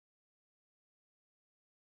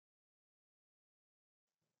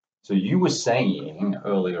So you were saying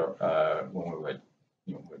earlier when we were,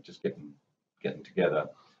 we're just getting together.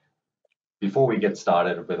 Before we get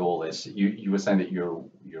started with all this, you were saying that your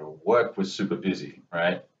work was super busy,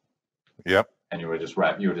 right? Yep. And you were just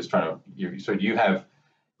trying to. So do you have?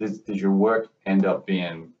 Does your work end up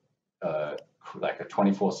being like a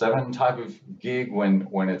 24/7 type of gig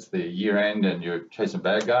when it's the year end and you're chasing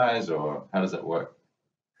bad guys, or how does that work?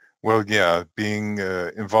 Well, yeah, being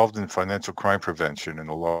involved in financial crime prevention in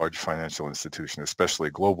a large financial institution, especially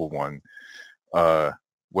a global one,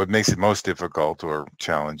 what makes it most difficult or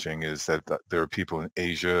challenging is that there are people in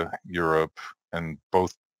Asia, Europe, and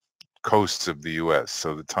both coasts of the U.S.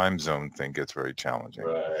 So the time zone thing gets very challenging.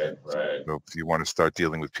 Right. So if you want to start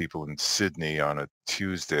dealing with people in Sydney on a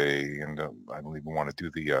Tuesday, and I don't even want to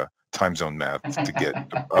do the time zone math to get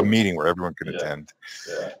a meeting where everyone can attend.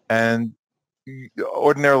 Yeah. And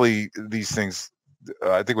ordinarily, these things,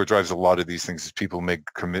 I think what drives a lot of these things is people make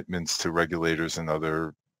commitments to regulators and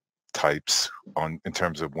other types in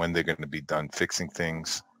terms of when they're going to be done fixing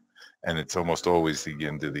things, and it's almost always the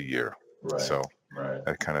end of the year. Right. So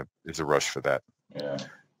that kind of is a rush for that. Yeah.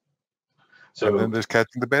 So and then there's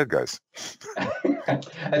catching the bad guys.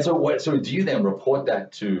 And so do you then report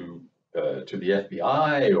that to the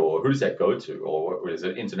FBI, or who does that go to, or is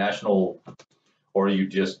it international, or you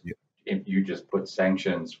just put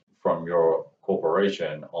sanctions from your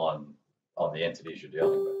corporation on the entities you're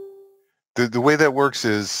dealing with? The way that works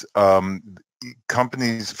is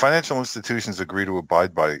companies, financial institutions agree to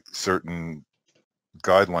abide by certain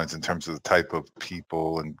guidelines in terms of the type of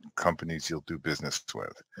people and companies you'll do business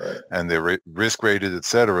with. Right. And they're risk rated, et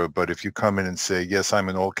cetera. But if you come in and say, yes, I'm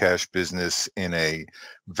an all cash business in a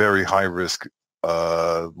very high risk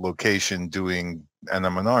location and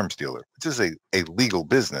I'm an arms dealer, which is a legal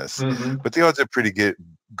business, but the odds are pretty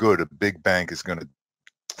good. A big bank is going to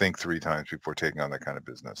think 3 times before taking on that kind of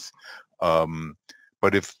business.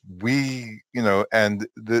 But if we, and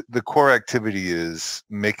the core activity is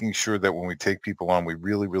making sure that when we take people on, we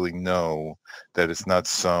really, really know that it's not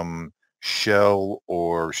some shell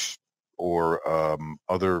or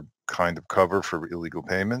other kind of cover for illegal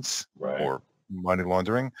payments or money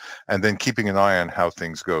laundering, and then keeping an eye on how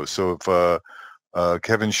things go. So if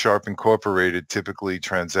Kevin Sharp Incorporated typically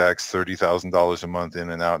transacts $30,000 a month in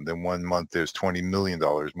and out, and then one month there's $20 million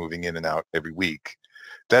moving in and out every week.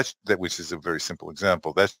 Which is a very simple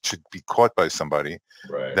example. That should be caught by somebody.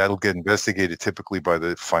 Right. That'll get investigated typically by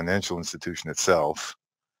the financial institution itself.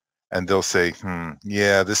 And they'll say,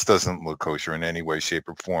 yeah, this doesn't look kosher in any way, shape,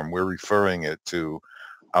 or form. We're referring it to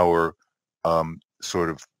our sort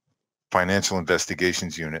of financial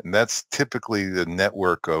investigations unit. And that's typically the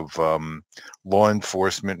network of law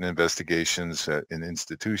enforcement and investigations in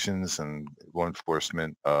institutions and law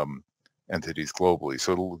enforcement entities globally.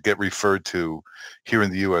 So it'll get referred to here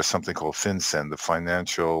in the U.S. something called FinCEN, the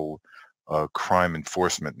Financial Crime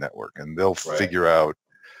Enforcement Network. And they'll figure out,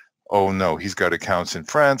 oh, no, he's got accounts in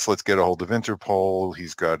France. Let's get a hold of Interpol.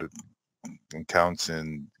 He's got accounts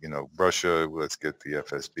in, Russia. Let's get the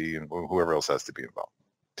FSB and whoever else has to be involved.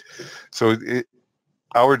 So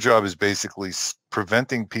our job is basically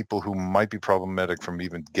preventing people who might be problematic from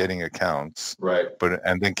even getting accounts,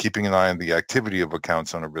 and then keeping an eye on the activity of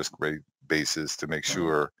accounts on a risk rate basis to make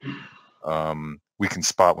sure we can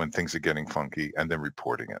spot when things are getting funky and then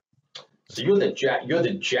reporting it. So you're the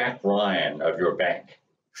Jack Ryan of your bank.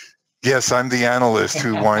 Yes, I'm the analyst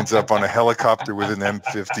who winds up on a helicopter with an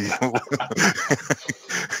M50.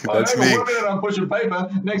 That's me. One minute I'm pushing paper.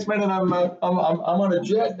 Next minute I'm on a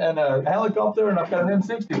jet and a helicopter, and I've got an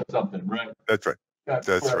M60 or something. Right. That's right.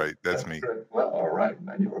 That's right. That's me. Right. Well, all right,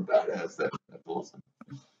 man. You're a badass. That's awesome.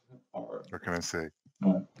 All right. What can I say?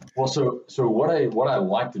 Well, so what I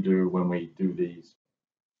like to do when we do these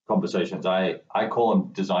conversations, I call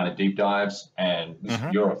them designer deep dives, and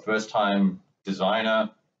you're a first-time designer.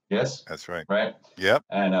 Yes, that's right. Right. Yep.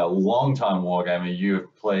 And a long-time wargamer.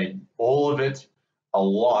 You've played all of it, a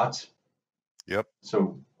lot. Yep.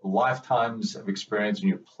 So lifetimes of experience, and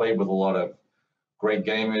you've played with a lot of great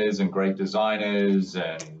gamers and great designers,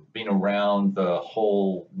 and been around the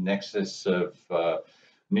whole nexus of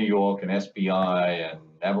New York and SBI and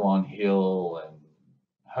Avalon Hill and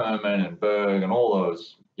Herman and Berg and all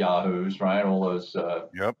those yahoos, right? All those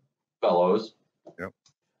fellows. Yep.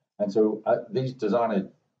 And so these designer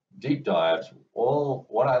deep dives,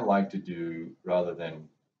 what I like to do, rather than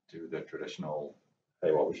do the traditional,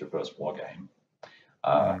 hey, what was your first war game,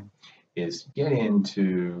 is get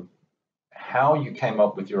into how you came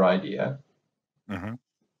up with your idea.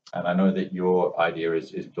 And I know that your idea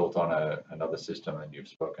is built on another system, and you've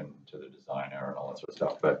spoken to the designer and all that sort of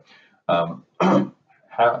stuff. But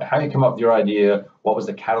how you come up with your idea, what was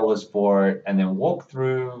the catalyst for it, and then walk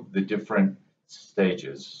through the different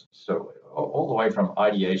stages. So all the way from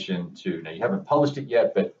ideation to, now you haven't published it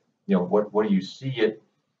yet, but what do you see it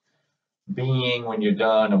being when you're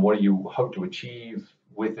done, and what do you hope to achieve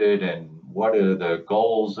with it, and what are the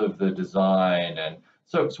goals of the design? And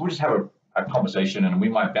so we'll just have a conversation, and we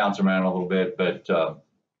might bounce around a little bit, but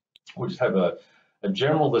we'll just have a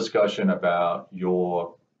general discussion about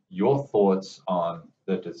your thoughts on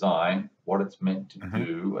the design, what it's meant to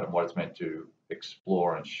do, and what it's meant to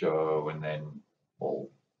explore and show, and then we'll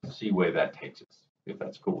see where that takes us, if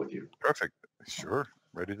that's cool with you. Perfect. Sure.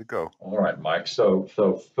 Ready to go. All right, Mike. So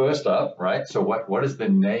first up, right? So what is the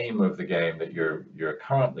name of the game that you're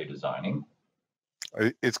currently designing?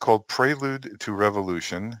 It's called Prelude to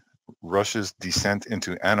Revolution: Russia's Descent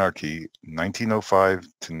into Anarchy, 1905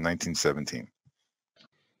 to 1917.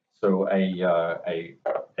 So a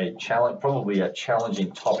challenge, probably a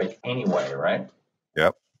challenging topic anyway, right?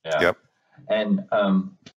 Yep. Yeah. Yep. And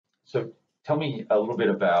so tell me a little bit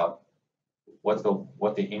about what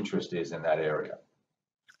the interest is in that area.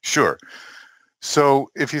 Sure. So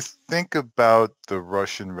if you think about the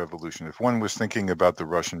Russian Revolution, if one was thinking about the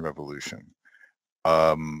Russian Revolution,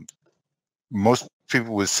 most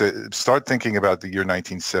people would start thinking about the year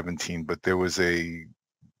 1917, but there was a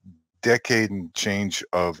decade and change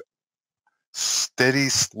of steady,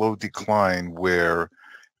 slow decline where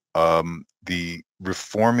the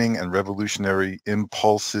reforming and revolutionary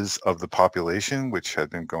impulses of the population, which had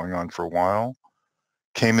been going on for a while,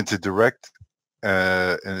 came into direct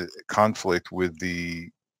conflict with the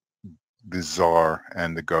Tsar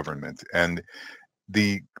and the government. And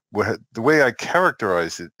the way I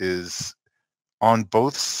characterize it is, on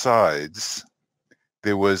both sides,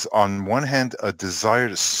 there was on one hand a desire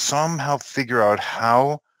to somehow figure out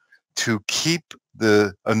how to keep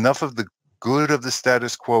enough of the good of the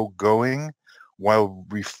status quo going while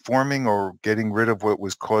reforming or getting rid of what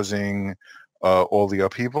was causing all the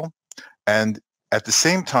upheaval. And at the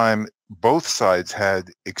same time, both sides had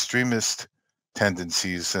extremist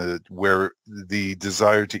tendencies where the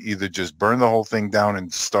desire to either just burn the whole thing down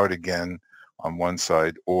and start again on one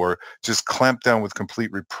side, or just clamp down with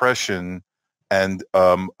complete repression and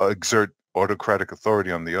exert autocratic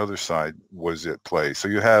authority on the other side was at play. So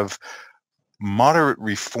you have moderate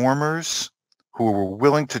reformers who were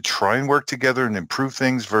willing to try and work together and improve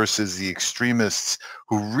things versus the extremists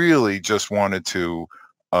who really just wanted to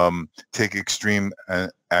take extreme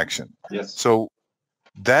action. Yes. So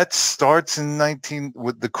that starts in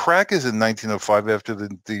the crack is in 1905 after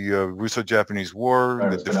the Russo-Japanese War,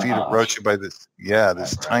 Right, the defeat of Russia by this Right.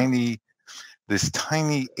 this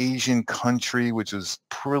tiny Asian country, which was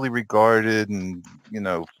poorly regarded and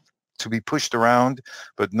to be pushed around,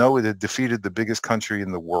 but no, it had defeated the biggest country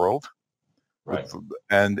in the world. Right.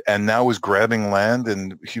 And now was grabbing land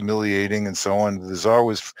and humiliating and so on. The Tsar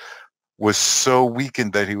was so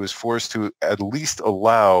weakened that he was forced to at least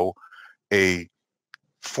allow a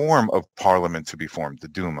form of parliament to be formed, the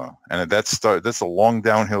Duma, and that's a long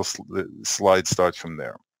downhill slide starts from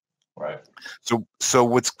there. Right. So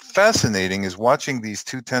what's fascinating is watching these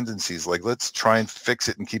two tendencies, like let's try and fix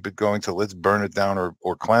it and keep it going, to let's burn it down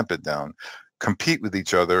or clamp it down, compete with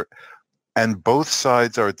each other, and both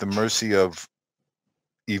sides are at the mercy of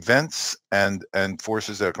events and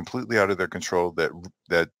forces that are completely out of their control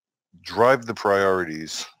that drive the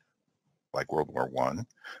priorities, like World War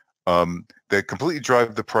I. That completely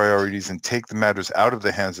drive the priorities and take the matters out of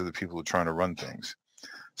the hands of the people who are trying to run things.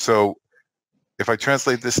 So if I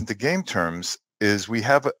translate this into game terms, is we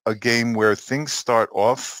have a game where things start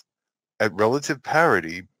off at relative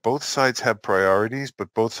parity. Both sides have priorities,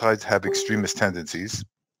 but both sides have extremist tendencies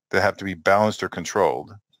that have to be balanced or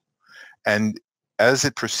controlled. And as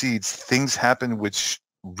it proceeds, things happen which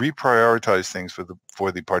reprioritize things for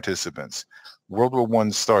the participants. World War I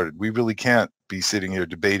started. We really can't be sitting here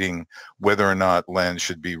debating whether or not land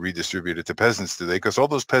should be redistributed to peasants today, because all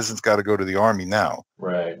those peasants got to go to the army now.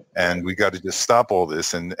 Right. And we got to just stop all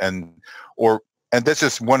this. And that's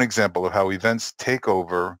just one example of how events take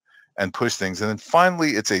over and push things. And then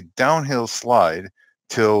finally, it's a downhill slide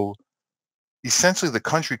till essentially the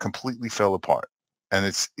country completely fell apart.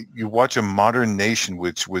 And you watch a modern nation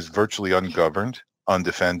which was virtually ungoverned,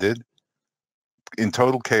 undefended, in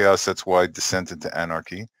total chaos. That's why Descent into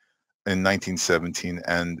Anarchy in 1917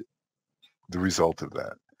 and the result of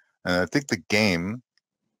that. And I think the game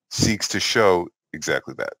seeks to show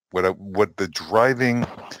exactly that. What the driving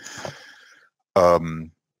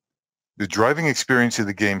experience of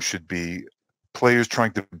the game should be: players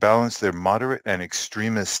trying to balance their moderate and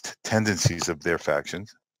extremist tendencies of their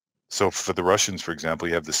factions, So for the Russians, for example,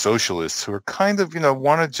 you have the socialists who are kind of,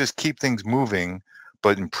 want to just keep things moving,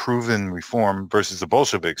 but improve and reform, versus the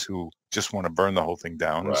Bolsheviks who just want to burn the whole thing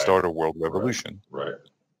down and start a world revolution. Right.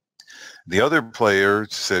 The other player,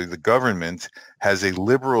 say the government, has a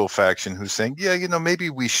liberal faction who's saying, yeah, maybe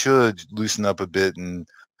we should loosen up a bit and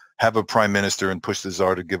have a prime minister and push the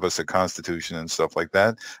czar to give us a constitution and stuff like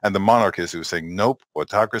that. And the monarchists who are saying, nope,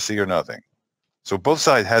 autocracy or nothing. So both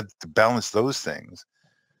sides had to balance those things.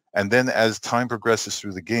 And then as time progresses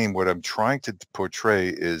through the game, what I'm trying to portray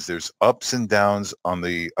is there's ups and downs on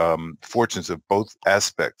the fortunes of both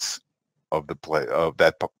aspects of the play of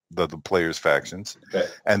the players' factions. Okay.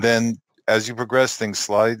 And then as you progress, things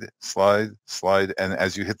slide, and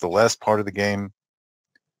as you hit the last part of the game,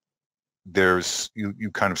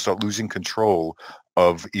 you kind of start losing control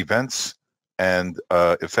of events and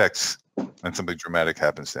effects, and something dramatic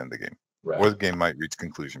happens to end the game, or the game might reach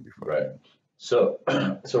conclusion before. Right. So,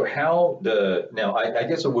 now I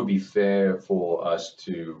guess it would be fair for us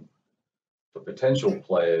for potential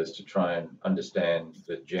players to try and understand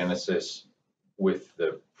the genesis with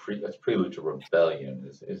the Prelude to Rebellion.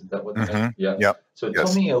 Isn't that what that is? Yeah. Yep. So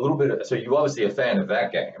tell me a little bit. So you're obviously a fan of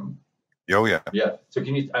that game. Oh yeah. Yeah. So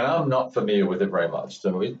can you? And I'm not familiar with it very much.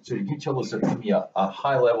 So can you tell us, give me a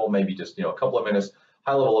high level, maybe just a couple of minutes,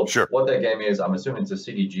 high level of what that game is? I'm assuming it's a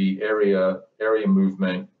CDG area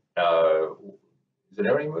movement. Is it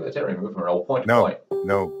area movement? It's area movement or point to point?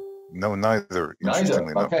 No, neither.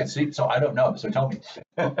 Interestingly enough. Okay. See, so I don't know. So tell me.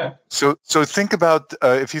 So think about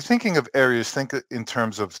if you're thinking of areas, think in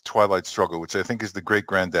terms of Twilight Struggle, which I think is the great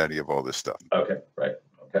granddaddy of all this stuff. Okay. Right.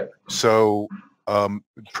 Okay. So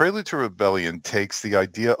Prelude to Rebellion takes the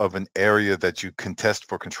idea of an area that you contest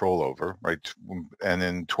for control over, right? And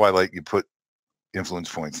in Twilight, you put influence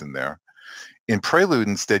points in there. In Prelude,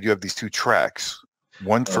 instead, you have these two tracks.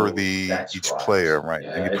 One for each player, right?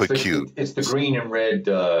 Yeah, and you put cubes. It's the green and red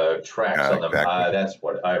tracks on them. Exactly. That's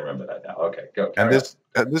what I remember that now. Okay, go. And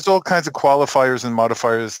there's all kinds of qualifiers and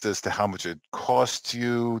modifiers as to how much it costs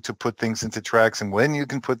you to put things into tracks and when you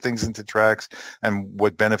can put things into tracks and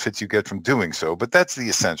what benefits you get from doing so. But that's the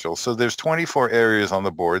essential. So there's 24 areas on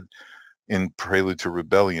the board in Prelude to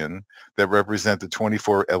Rebellion that represent the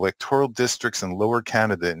 24 electoral districts in Lower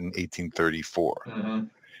Canada in 1834. Mm-hmm.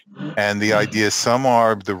 And the idea is some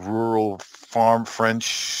are the rural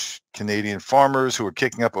French Canadian farmers who are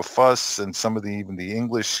kicking up a fuss, and some of even the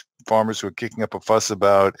English farmers who are kicking up a fuss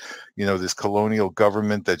about, this colonial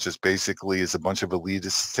government that just basically is a bunch of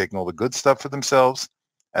elitists taking all the good stuff for themselves.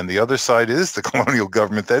 And the other side is the colonial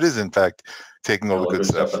government that is in fact taking all the good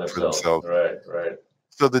stuff for themselves. Right.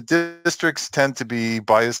 So the districts tend to be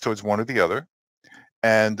biased towards one or the other.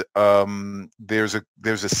 And there's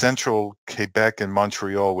a central Quebec and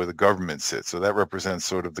Montreal where the government sits. So that represents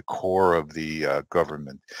sort of the core of the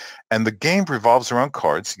government. And the game revolves around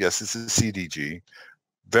cards. Yes, it's a CDG.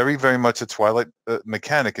 Very, very much a Twilight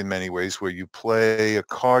mechanic in many ways, where you play a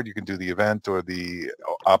card, you can do the event or the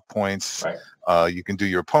op points. Right. You can do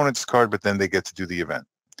your opponent's card, but then they get to do the event.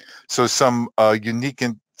 So some unique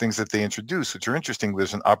things that they introduce, which are interesting,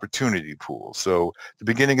 there's an opportunity pool. So at the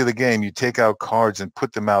beginning of the game, you take out cards and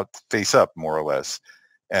put them out face up, more or less,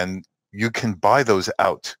 and you can buy those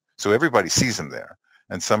out. So everybody sees them there.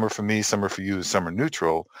 And some are for me, some are for you, some are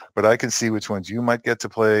neutral, but I can see which ones you might get to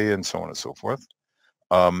play and so on and so forth.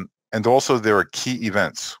 And also there are key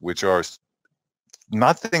events, which are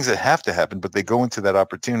not things that have to happen, but they go into that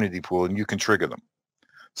opportunity pool and you can trigger them.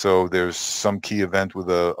 So there's some key event with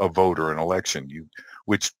a vote or an election,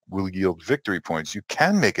 which will yield victory points. You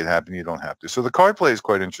can make it happen. You don't have to. So the card play is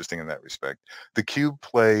quite interesting in that respect. The cube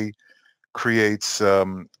play creates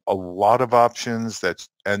a lot of options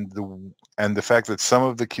and the fact that some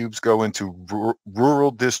of the cubes go into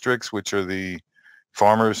rural districts, which are the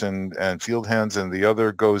farmers and field hands, and the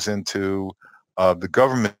other goes into the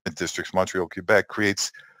government districts, Montreal, Quebec, creates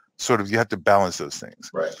sort of, you have to balance those things.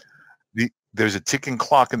 Right. There's a ticking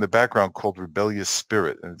clock in the background called Rebellious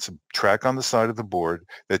Spirit, and it's a track on the side of the board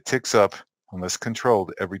that ticks up, unless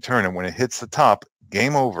controlled, every turn. And when it hits the top,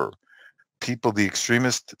 game over. People, the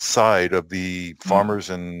extremist side of the farmers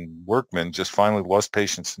and workmen, just finally lost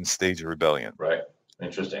patience and stage a rebellion. Right.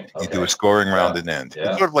 Interesting. Okay. You do a scoring round and end. Yeah.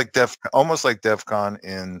 It's sort of like almost like DEF CON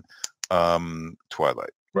in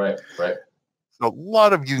Twilight. Right. A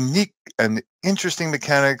lot of unique and interesting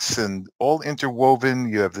mechanics and all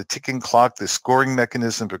interwoven. You have the ticking clock, the scoring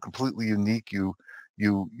mechanisms are completely unique. You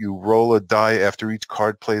roll a die after each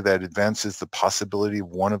card play that advances the possibility of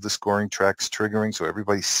one of the scoring tracks triggering, so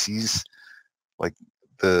everybody sees like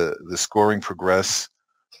the scoring progress.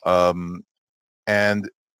 And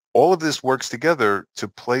all of this works together to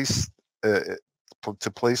place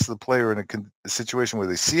to place the player in a situation where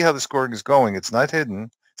they see how the scoring is going. It's not hidden.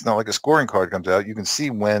 It's not like a scoring card comes out. You can see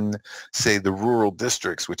when, say, the rural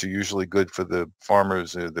districts, which are usually good for the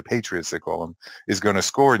farmers, the patriots they call them, is going to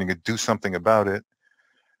score, and you can do something about it.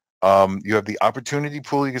 You have the opportunity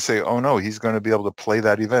pool. You can say, oh no, he's going to be able to play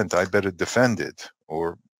that event. I better defend it,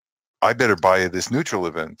 or I better buy this neutral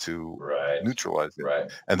event to neutralize it. Right.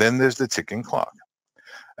 And then there's the ticking clock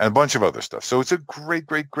and a bunch of other stuff. So it's a great,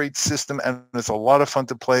 great, great system, and it's a lot of fun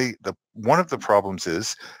to play. One of the problems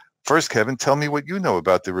is, first, Kevin, tell me what you know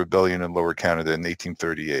about the rebellion in Lower Canada in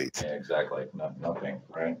 1838. Yeah, exactly. Nothing,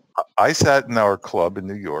 right? I sat in our club in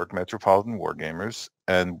New York, Metropolitan Wargamers,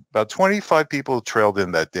 and about 25 people trailed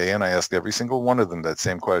in that day, and I asked every single one of them that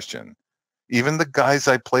same question. Even the guys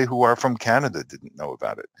I play who are from Canada didn't know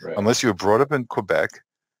about it, unless you were brought up in Quebec,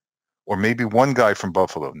 or maybe one guy from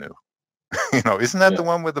Buffalo knew. Isn't that the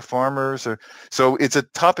one with the farmers? So it's a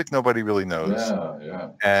topic nobody really knows. Yeah.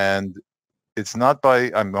 And it's not by,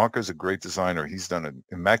 Marco's a great designer. He's done an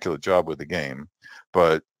immaculate job with the game,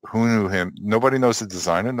 but who knew him? Nobody knows the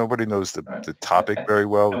designer. Nobody knows the topic very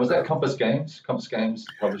well. And was that Compass Games? Compass Games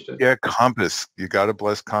published it? Yeah, Compass. You got to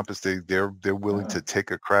bless Compass. They're willing to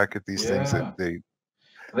take a crack at these things. They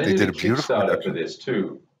did a beautiful Kickstarter for this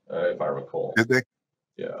too, if I recall. Did they?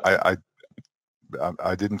 Yeah.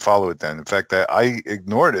 I didn't follow it then. In fact, I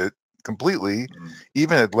ignored it completely.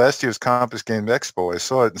 Even at last year's Compass Game Expo, I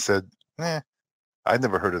saw it and said, I'd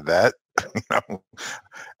never heard of that.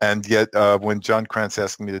 And yet when John Krantz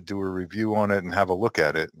asked me to do a review on it and have a look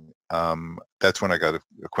at it, that's when I got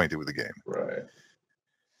acquainted with the game. Right.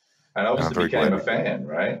 And obviously became a fan,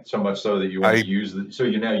 right? So much so that you want to use so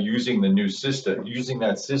you're now using the new system, using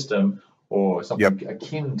that system or something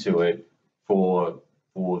akin to it for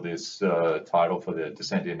this title, for the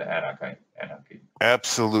Descent into Anarchy.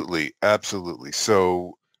 Absolutely.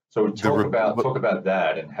 So talk about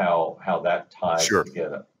that and how that ties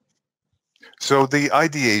together. So the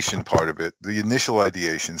ideation part of it, the initial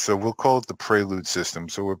ideation, so we'll call it the Prelude system.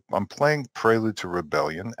 So I'm playing Prelude to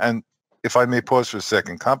Rebellion. And if I may pause for a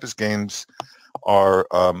second, Compass Games are,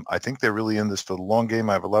 I think they're really in this for the long game.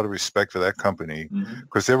 I have a lot of respect for that company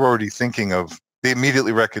because they're already thinking of, they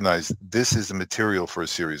immediately recognize this is a material for a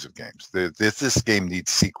series of games. This game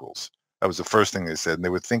needs sequels. That was the first thing they said. And they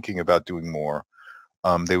were thinking about doing more.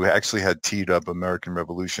 They actually had teed up American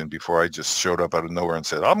Revolution before I just showed up out of nowhere and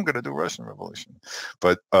said, I'm going to do Russian Revolution.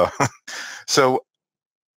 But so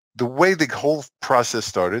the way the whole process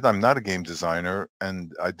started, I'm not a game designer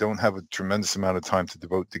and I don't have a tremendous amount of time to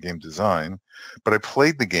devote to game design, but I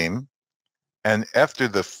played the game. And after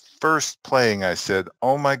the first playing, I said,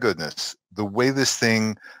 oh my goodness, the way this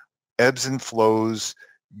thing ebbs and flows,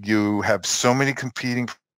 you have so many competing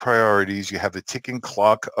priorities. You have the ticking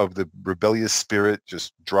clock of the rebellious spirit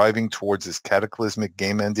just driving towards this cataclysmic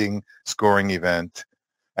game-ending scoring event.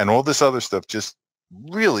 And all this other stuff just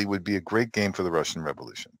really would be a great game for the Russian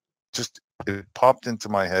Revolution. Just, it popped into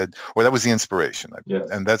my head, or that was the inspiration.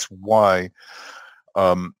 And that's why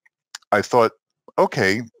I thought,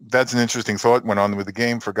 okay, that's an interesting thought, went on with the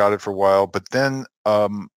game, forgot it for a while, but then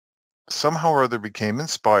somehow or other became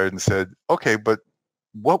inspired and said, okay, but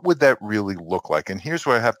what would that really look like? And here's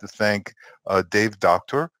where I have to thank Dave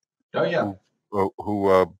Doctor,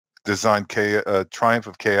 who designed Triumph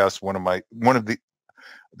of Chaos, one of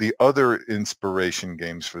the other inspiration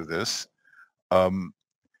games for this.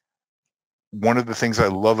 One of the things I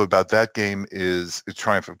love about that game is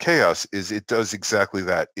Triumph of Chaos is it does exactly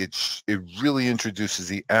that. It really introduces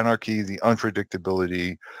the anarchy, the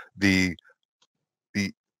unpredictability, the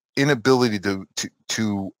inability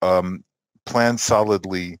to plan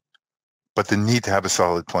solidly, but the need to have a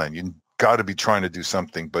solid plan. You got to be trying to do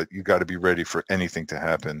something, but you got to be ready for anything to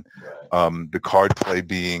happen. The card play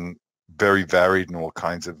being very varied and all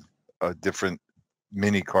kinds of different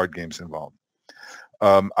mini card games involved.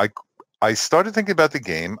 I started thinking about the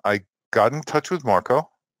game. I got in touch with Marco,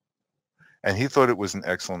 and he thought it was an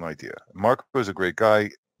excellent idea. Marco is a great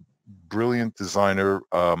guy, brilliant designer,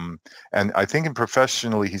 and I think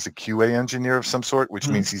professionally he's a QA engineer of some sort, which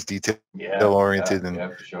means he's detail-oriented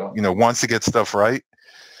and wants to get stuff right.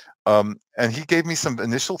 And he gave me some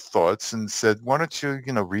initial thoughts and said, why don't you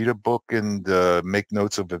read a book and make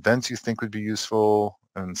notes of events you think would be useful,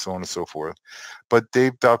 and so on and so forth. But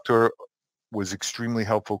Dave Doctor was extremely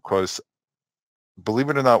helpful because, believe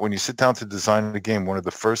it or not, when you sit down to design a game, one of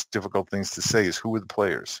the first difficult things to say is who are the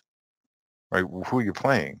players, right? Who are you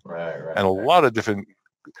playing? And a lot of different,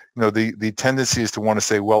 the tendency is to want to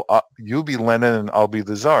say, well, you'll be Lenin and I'll be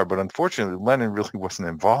the Tsar. But unfortunately, Lenin really wasn't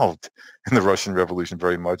involved in the Russian Revolution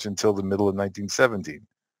very much until the middle of 1917.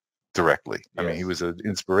 directly. I mean, he Yes. was an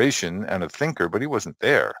inspiration and a thinker, but he wasn't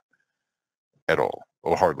there at all,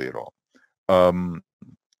 or hardly at all.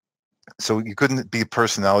 So you couldn't be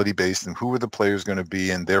personality based, and who are the players going to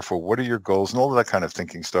be, and therefore what are your goals, and all of that kind of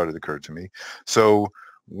thinking started to occur to me. So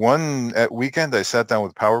one at weekend, I sat down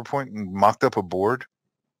with PowerPoint and mocked up a board,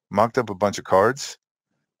 mocked up a bunch of cards,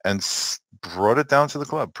 and brought it down to the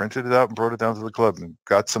club, printed it out and brought it down to the club, and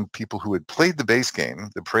got some people who had played the base game,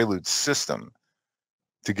 the Prelude system,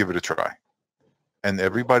 to give it a try. And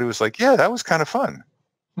everybody was like, yeah, that was kind of fun.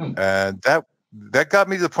 And that got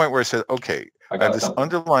me to the point where I said, okay, I have this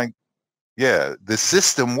underlying, yeah, the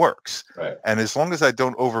system works. Right. And as long as I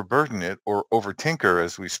don't overburden it or over tinker,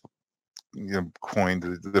 as we coined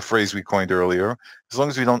the phrase we coined earlier, as long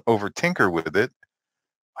as we don't over tinker with it,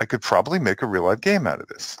 I could probably make a real life game out of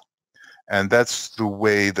this. And that's the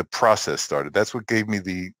way the process started. That's what gave me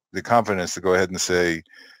the confidence to go ahead and say,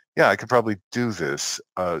 yeah, I could probably do this.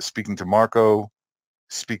 Speaking to Marco,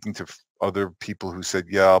 speaking to other people who said,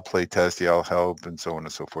 yeah, I'll play test, yeah, I'll help, and so on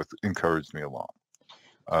and so forth, encouraged me along.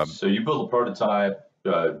 So you built a prototype,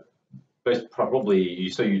 so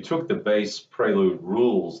you took the base Prelude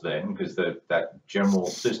rules then, because that general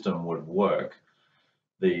system would work.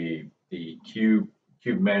 The cube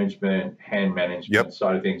management, hand management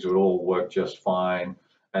side of things would all work just fine.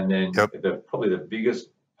 And then probably the biggest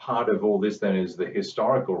part of all this then is the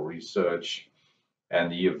historical research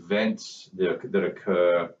and the events that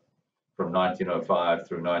occur from 1905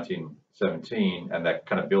 through 1917, and that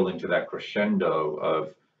kind of building to that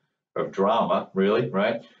crescendo of drama, really,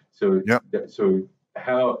 right? So,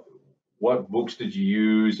 what books did you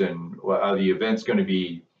use, and are the events going to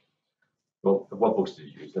be? Well, what books did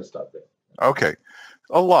you use? Let's start there. Okay,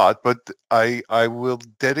 a lot, but I will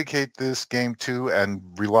dedicate this game to and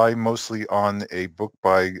rely mostly on a book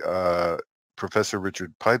by Professor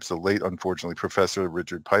Richard Pipes, the late, unfortunately, Professor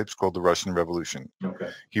Richard Pipes, called The Russian Revolution. Okay.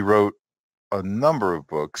 He wrote a number of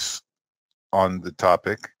books on the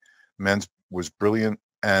topic. Men's was brilliant,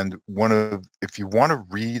 and if you want to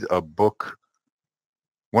read a book,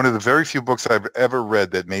 one of the very few books I've ever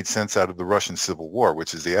read that made sense out of the Russian Civil War,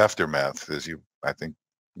 which is the aftermath, I think,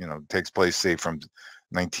 takes place, say, from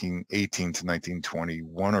 1918 to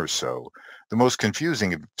 1921 or so. The most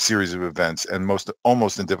confusing series of events and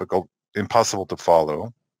almost impossible to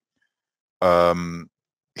follow.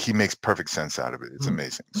 He makes perfect sense out of it. It's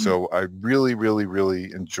amazing. So I really, really,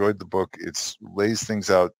 really enjoyed the book. It lays things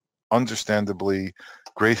out understandably,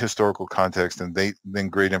 great historical context, and then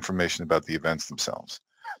great information about the events themselves.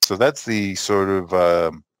 So that's the sort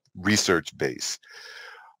of research base.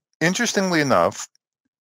 Interestingly enough,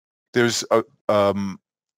 there's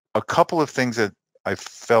a couple of things that I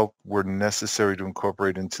felt were necessary to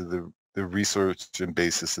incorporate into the research and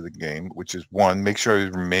basis of the game, which is, one, make sure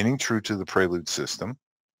I'm remaining true to the Prelude system.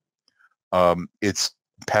 It's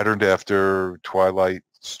patterned after Twilight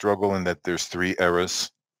Struggle in that there's 3 eras.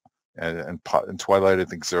 And in Twilight, I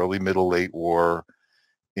think it's early, middle, late war.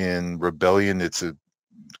 In Rebellion, it's a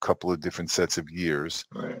couple of different sets of years.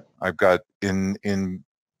 Right. I've got in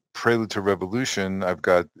Prelude to Revolution, I've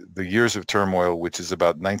got the Years of Turmoil, which is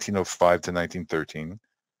about 1905 to 1913,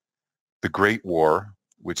 the Great War,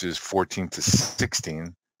 which is 14 to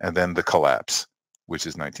 16, and then the Collapse, which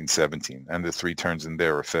is 1917. And the 3 turns in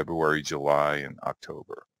there are February, July, and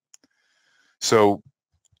October. So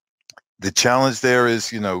the challenge there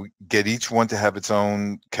is, get each one to have its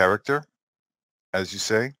own character, as you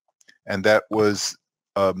say, and that was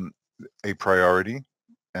a priority.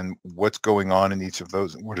 And what's going on in each of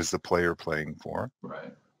those, and what is the player playing for?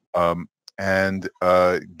 Right. And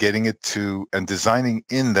getting it to, and designing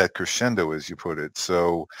in that crescendo, as you put it.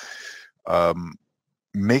 So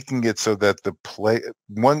making it so that the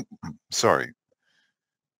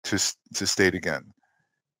to state again,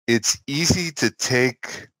 it's easy to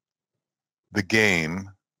take the game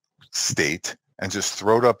state and just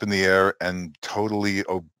throw it up in the air and totally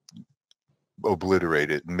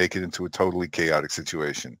obliterate it and make it into a totally chaotic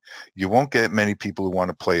situation. You won't get many people who want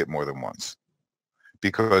to play it more than once.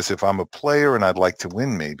 Because if I'm a player and I'd like to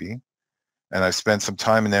win maybe, and I've spent some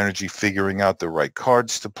time and energy figuring out the right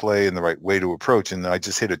cards to play and the right way to approach, and I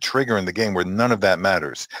just hit a trigger in the game where none of that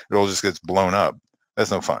matters, it all just gets blown up,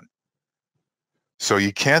 that's no fun. So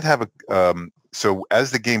you can't have so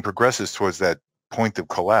as the game progresses towards that point of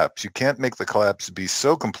collapse, you can't make the collapse be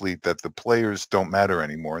so complete that the players don't matter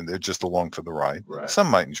anymore and they're just along for the ride. Right. Some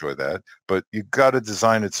might enjoy that, but you got to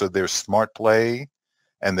design it so their smart play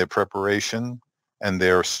and their preparation and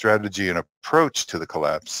their strategy and approach to the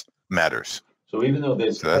collapse matters. So even though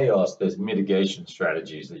there's So that chaos, there's mitigation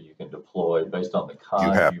strategies that you can deploy based on the you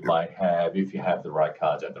cards have you to, might have, if you have the right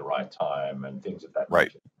cards at the right time and things of that right.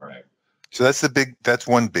 nature. Right. So that's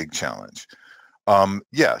one big challenge.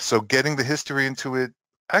 Yeah, so getting the history into it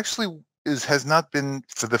actually has not been,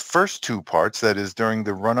 for the first two parts, that is during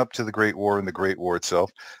the run up to the Great War and the Great War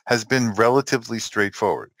itself, has been relatively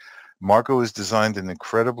straightforward. Marco has designed an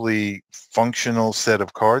incredibly functional set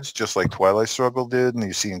of cards, just like Twilight Struggle did, and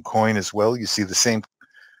you see in Coin as well. You see the same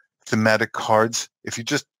thematic cards. If you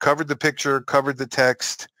just covered the picture, covered the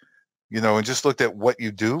text, and just looked at what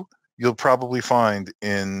you do, you'll probably find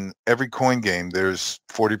in every Coin game, there's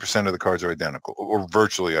 40% of the cards are identical or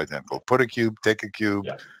virtually identical. Put a cube, take a cube,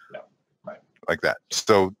 Yeah. Yeah. Right. like that.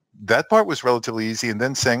 So that part was relatively easy. And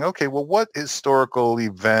then saying, okay, well, what historical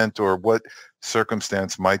event or what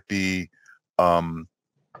circumstance might be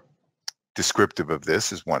descriptive of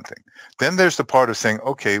this is one thing. Then there's the part of saying,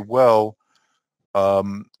 okay, well,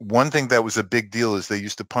 one thing that was a big deal is they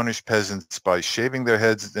used to punish peasants by shaving their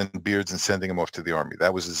heads and beards and sending them off to the army.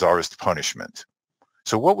 That was a czarist punishment.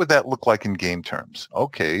 So what would that look like in game terms?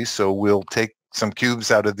 Okay, so we'll take some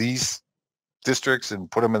cubes out of these districts and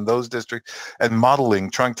put them in those districts, and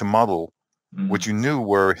trying to model what you knew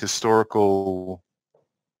were historical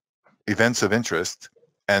events of interest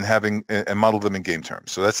and model them in game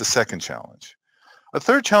terms. So that's the second challenge. A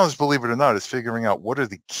third challenge, believe it or not, is figuring out what are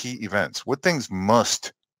the key events, what things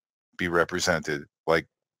must be represented. Like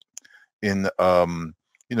in,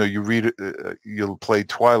 you'll play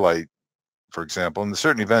Twilight, for example, and the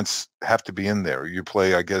certain events have to be in there. You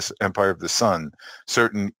play, I guess, Empire of the Sun,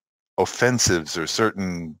 certain offensives or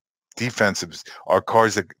certain defensives are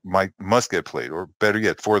cards that must get played, or better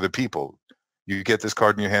yet, for the people. You get this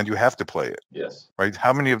card in your hand, you have to play it. Yes. Right?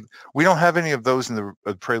 We don't have any of those in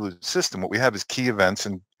the Prelude system. What we have is key events,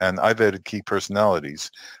 and I've added key personalities,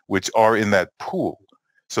 which are in that pool.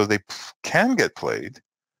 So they can get played.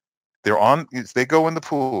 They go in the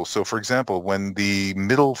pool. So for example, when the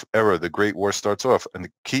middle era, the Great War, starts off and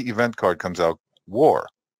the key event card comes out, War,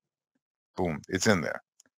 boom, it's in there.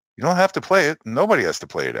 You don't have to play it. Nobody has to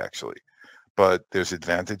play it, actually. But there's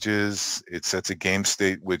advantages. It sets a game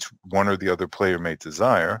state which one or the other player may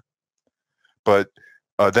desire. But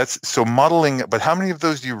that's so modeling. But how many of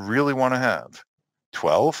those do you really want to have?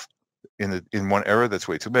 12 in one era? That's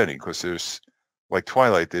way too many, because there's, like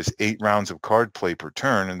Twilight, there's 8 rounds of card play per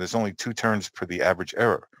turn, and there's only 2 turns per the average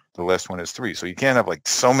era. The last one is 3. So you can't have like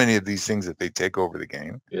so many of these things that they take over the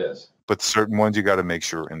game. Yes. But certain ones you got to make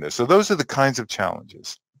sure are in there. So those are the kinds of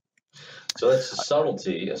challenges. So that's the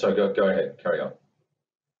subtlety. Sorry, go ahead, carry on.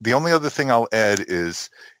 The only other thing I'll add is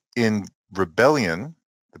in Rebellion,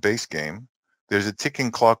 the base game, there's a ticking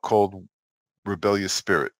clock called Rebellious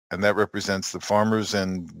Spirit, and that represents the farmers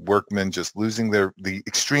and workmen just losing the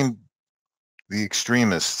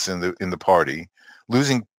extremists in the party,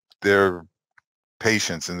 losing their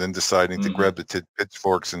patience, and then deciding to grab the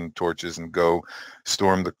pitchforks and torches and go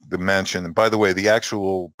storm the mansion. And by the way, the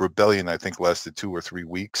actual rebellion, I think, lasted 2 or 3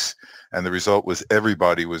 weeks, and the result was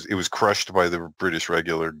it was crushed by the British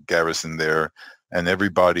regular garrison there, and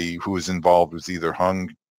everybody who was involved was either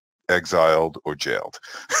hung, exiled, or jailed.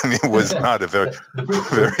 I mean, it was not a very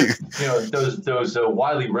those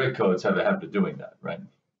wily redcoats have a habit of doing that, right?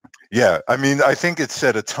 Yeah, I mean, I think it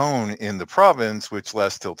set a tone in the province, which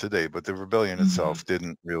lasts till today, but the rebellion itself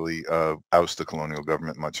didn't really oust the colonial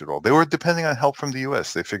government much at all. They were depending on help from the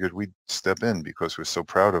U.S. They figured we'd step in because we're so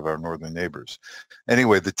proud of our northern neighbors.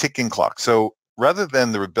 Anyway, the ticking clock. So rather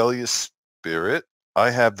than the rebellious spirit, I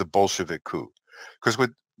have the Bolshevik coup. Because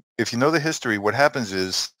if you know the history, what happens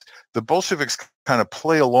is the Bolsheviks kind of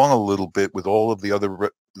play along a little bit with all of the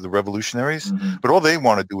other the revolutionaries, but all they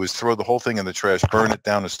want to do is throw the whole thing in the trash, burn it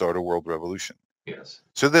down, and start a world revolution. Yes.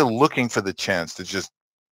 So they're looking for the chance to just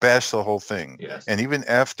bash the whole thing. Yes. And even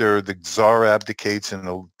after the Tsar abdicates and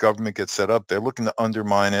the government gets set up, they're looking to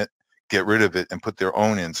undermine it, get rid of it, and put their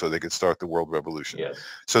own in so they could start the world revolution. Yes.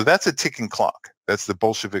 So that's a ticking clock. That's the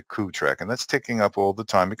Bolshevik coup track, and that's ticking up all the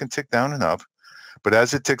time. It can tick down and up, but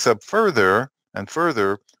as it ticks up further and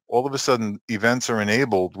further, all of a sudden events are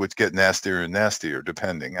enabled which get nastier and nastier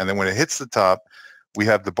depending. And then when it hits the top, we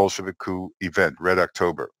have the Bolshevik coup event, Red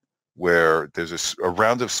October, where there's a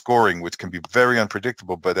round of scoring which can be very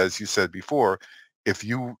unpredictable. But as you said before, if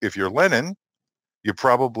you're Lenin, you're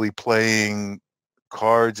probably playing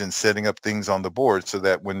cards and setting up things on the board so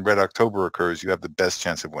that when Red October occurs, you have the best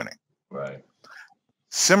chance of winning. Right.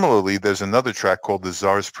 Similarly, there's another track called the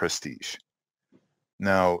Tsar's Prestige.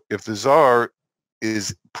 Now, if the Tsar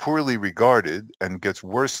is poorly regarded and gets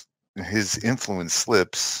worse, his influence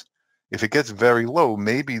slips. If it gets very low,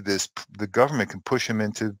 maybe the government can push him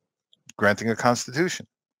into granting a constitution.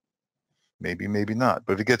 Maybe, maybe not.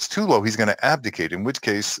 But if it gets too low, he's going to abdicate, in which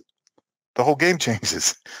case the whole game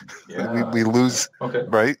changes. Yeah. we lose, okay.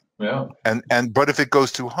 right? Yeah. But if it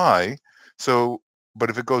goes too high, but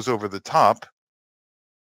if it goes over the top,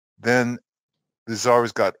 then the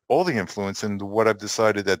czar's got all the influence. And what I've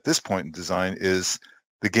decided at this point in design is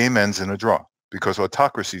the game ends in a draw because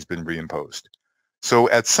autocracy's been reimposed. So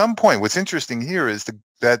at some point, what's interesting here is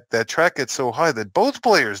that track gets so high that both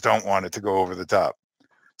players don't want it to go over the top.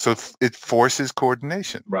 So it forces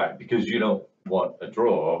coordination. Right, because you don't want a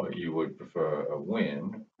draw, you would prefer a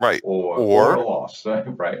win. Right. Or a loss,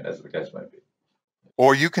 right, as the case might be.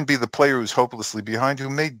 Or you can be the player who's hopelessly behind, who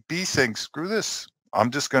may be saying, screw this. I'm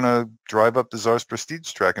just going to drive up the czar's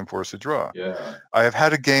prestige track and force a draw. Yeah. I have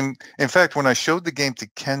had a game. In fact, when I showed the game to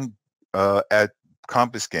Ken at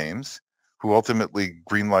Compass Games, who ultimately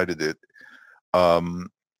greenlighted it,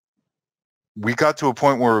 we got to a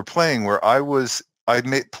point where we were playing where I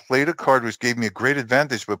played a card which gave me a great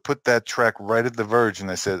advantage, but put that track right at the verge. And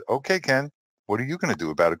I said, okay, Ken, what are you going to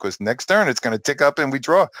do about it? Because next turn it's going to tick up and we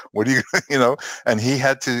draw. What do you, and he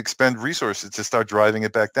had to expend resources to start driving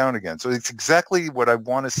it back down again. So it's exactly what I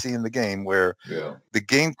want to see in the game, where the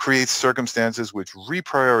game creates circumstances which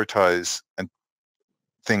reprioritize and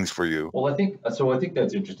things for you. Well, I think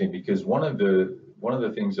that's interesting, because one of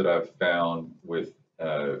the things that I've found with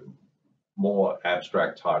more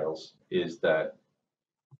abstract titles is that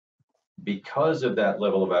because of that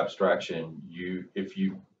level of abstraction, you've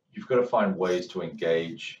got to find ways to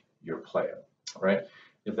engage your player, right?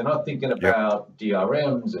 If they're not thinking about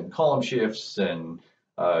DRMs and column shifts and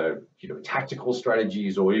tactical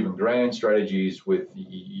strategies or even grand strategies with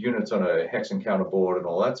units on a hex encounter board and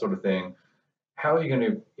all that sort of thing, how are you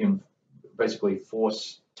going to basically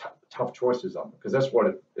force tough choices on them? Because that's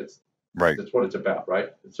what it's right. That's what it's about, right?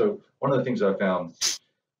 So one of the things I found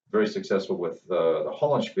very successful with the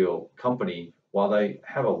Hollandspiel company, while they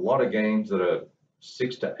have a lot of games that are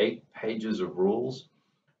 6 to 8 pages of rules,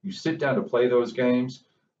 you sit down to play those games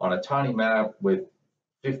on a tiny map with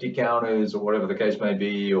 50 counters or whatever the case may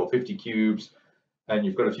be, or 50 cubes, and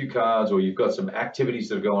you've got a few cards or you've got some activities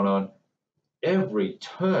that are going on. Every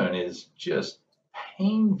turn is just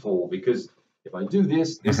painful, because if I do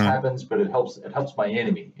this, this happens, but it helps my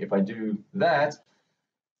enemy. If I do that,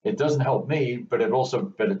 it doesn't help me, but it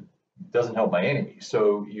doesn't help my enemy.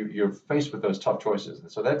 So you're faced with those tough choices.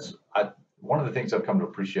 And so that's one of the things I've come to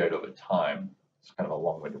appreciate over time. It's kind of a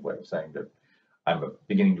long-winded way of saying that I'm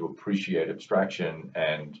beginning to appreciate abstraction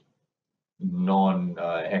and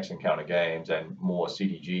non-hex encounter games and more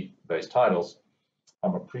CDG-based titles.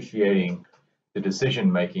 I'm appreciating the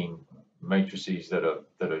decision-making matrices that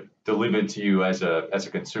are delivered to you as a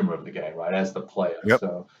consumer of the game, right? As the player. Yep.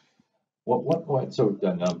 So so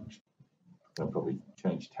then I'll probably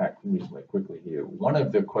change tack reasonably quickly here. One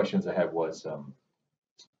of the questions I had was,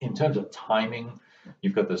 in terms of timing,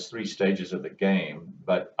 you've got those 3 stages of the game,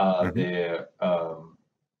 but are there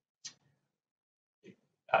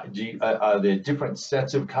different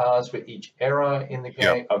sets of cards for each era in the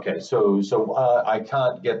game? Yep. Okay, so I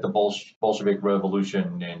can't get the Bolshevik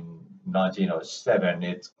Revolution in 1907.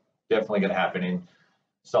 It's definitely going to happen in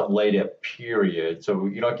some later period. So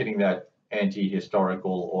you're not getting that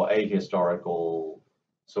anti-historical or ahistorical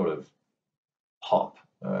sort of pop,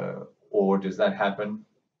 or does that happen?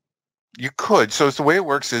 You could. So the way it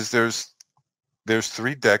works is there's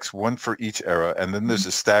 3 decks, one for each era, and then there's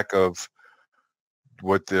a stack of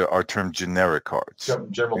what are termed generic cards.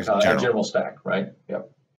 General stack, right? Yep.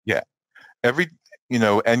 Yeah.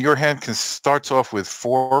 And your hand starts off with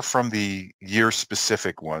 4 from the year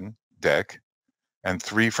specific one deck and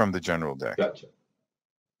 3 from the general deck. Gotcha.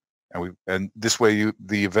 And this way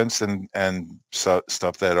the events and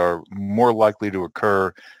stuff that are more likely to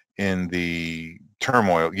occur in the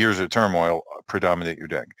years of turmoil predominate your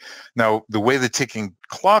deck. Now, the way the ticking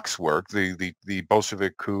clocks work, the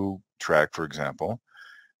Bolshevik coup track, for example,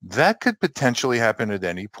 that could potentially happen at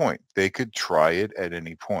any point. They could try it at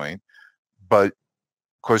any point, but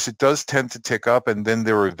of course it does tend to tick up, and then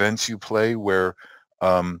there are events you play where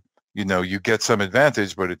you get some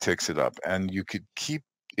advantage, but it ticks it up, and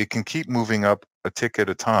it can keep moving up a tick at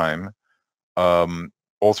a time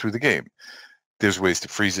all through the game. There's ways to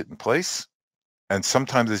freeze it in place, and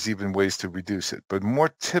sometimes there's even ways to reduce it. But more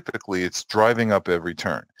typically, it's driving up every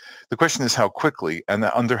turn. The question is how quickly and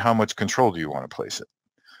under how much control do you want to place it?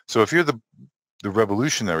 So if you're the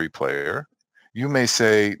revolutionary player, you may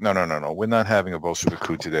say, no, we're not having a Bolshevik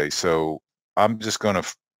coup today, so I'm just going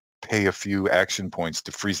to pay a few action points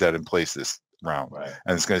to freeze that in place this round, right,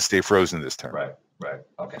 and it's going to stay frozen this turn. Right.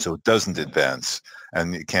 Okay. So it doesn't advance,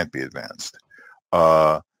 and it can't be advanced.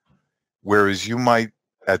 Whereas you might,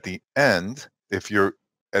 at the end, if you're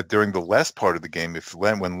during the last part of the game,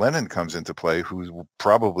 when Lennon comes into play, who's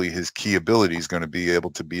probably his key ability is going to be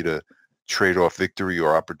able to trade off victory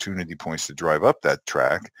or opportunity points to drive up that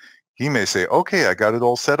track. He may say, okay, I got it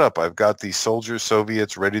all set up. I've got the soldiers,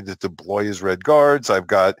 Soviets ready to deploy as Red Guards. I've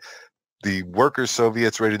got the workers,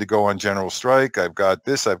 Soviets ready to go on general strike. I've got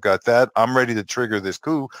this, I've got that. I'm ready to trigger this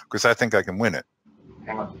coup because I think I can win it.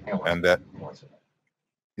 Hang on and that, hang on one second.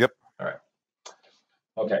 Yep. All right.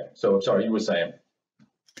 Okay, so sorry, you were saying.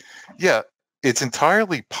 Yeah, it's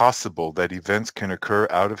entirely possible that events can occur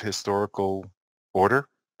out of historical order.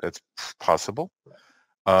 That's possible.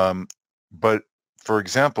 But for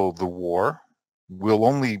example, the war will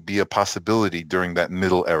only be a possibility during that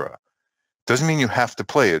middle era. Doesn't mean you have to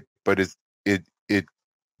play it, but it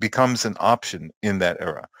becomes an option in that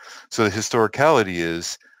era. So the historicality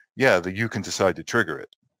is, yeah, that you can decide to trigger it.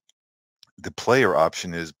 The player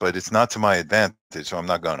option is, but it's not to my advantage, so I'm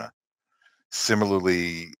not gonna.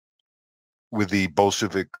 Similarly, with the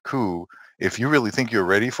Bolshevik coup, if you really think you're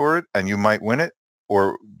ready for it and you might win it,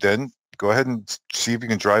 or then go ahead and see if you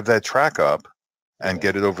can drive that track up and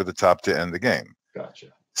get it over the top to end the game. Gotcha.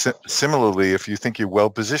 Similarly, if you think you're well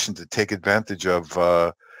positioned to take advantage of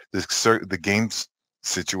the game's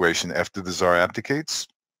situation after the Tsar abdicates,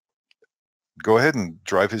 go ahead and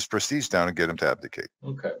drive his prestige down and get him to abdicate.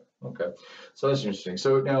 Okay. So that's interesting.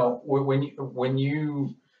 So now,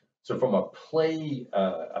 so from a play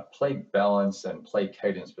balance and play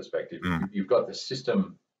cadence perspective, you've got the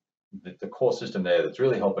system, the core system there that's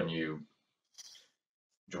really helping you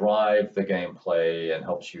drive the gameplay and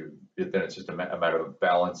helps you. Then it's just a matter of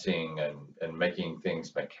balancing and making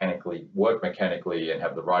things work mechanically and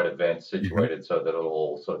have the right events situated so that it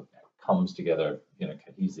all sort of comes together in a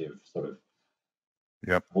cohesive sort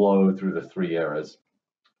of flow through the three eras.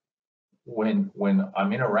 When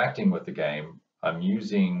I'm interacting with the game, you're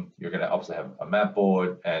going to obviously have a map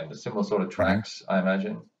board and similar sort of tracks, I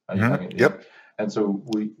imagine. Yep. And so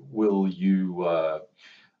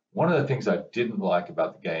one of the things I didn't like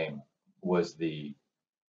about the game was the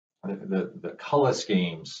color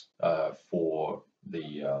schemes for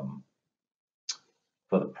the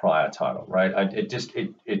prior title, right?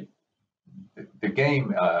 The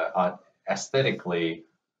game aesthetically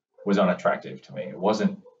was unattractive to me. It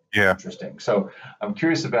wasn't interesting. So I'm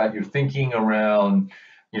curious about your thinking around,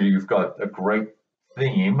 you've got a great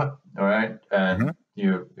theme, all right, and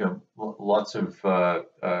you know lots of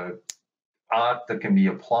art that can be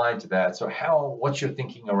applied to that. So what's your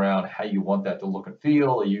thinking around how you want that to look and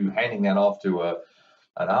feel? Are you handing that off to an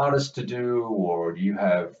artist to do, or do you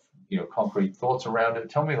have concrete thoughts around it?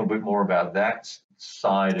 Tell me a little bit more about that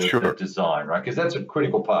side of the design, right? Because that's a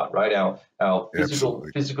critical part, right? Our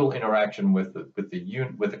physical interaction with the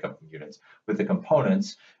units, with the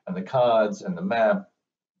components and the cards and the map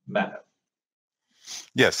matter.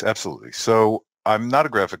 Yes, absolutely. So I'm not a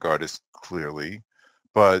graphic artist, clearly,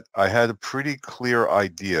 but I had a pretty clear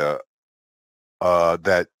idea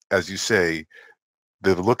that, as you say,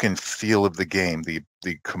 the look and feel of the game, the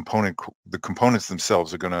components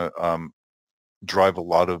themselves are going to drive a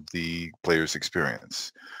lot of the player's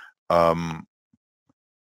experience.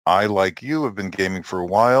 I, like you, have been gaming for a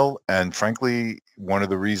while, and frankly, one of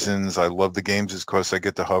the reasons I love the games is because I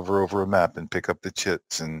get to hover over a map and pick up the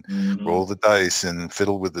chits and roll the dice and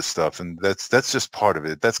fiddle with the stuff, and that's just part of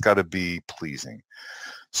it. That's got to be pleasing.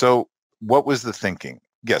 So what was the thinking?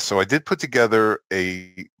 Yes, so I did put together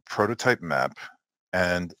a prototype map,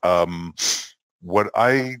 and what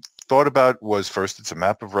I thought about was, first, it's a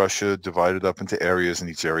map of Russia divided up into areas, and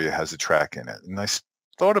each area has a track in it. And I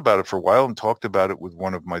thought about it for a while and talked about it with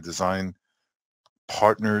one of my design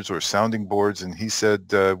partners or sounding boards, and he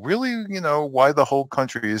said, really, why the whole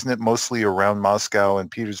country? Isn't it mostly around Moscow and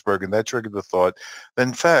Petersburg? And that triggered the thought that,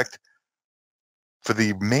 in fact, for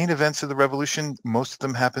the main events of the revolution, most of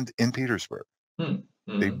them happened in Petersburg.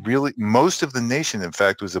 Most of the nation, in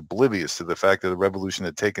fact, was oblivious to the fact that the revolution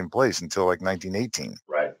had taken place until like 1918.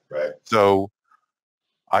 Right. So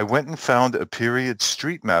I went and found a period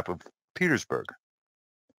street map of Petersburg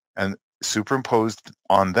and superimposed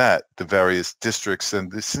on that the various districts.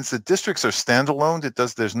 And since the districts are standalone,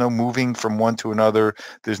 there's no moving from one to another.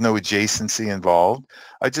 There's no adjacency involved.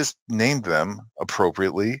 I just named them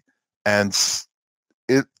appropriately, and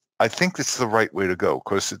I think it's the right way to go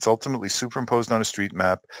because it's ultimately superimposed on a street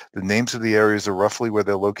map. The names of the areas are roughly where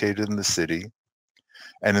they're located in the city.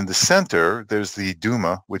 And in the center, there's the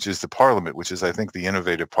Duma, which is the parliament, which is, I think, the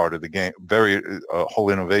innovative part of the game,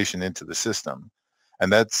 whole innovation into the system.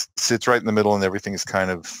 And that sits right in the middle, and everything is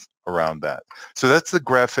kind of around that. So that's the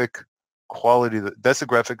graphic quality. That's the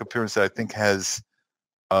graphic appearance that I think has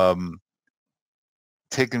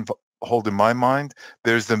taken hold in my mind.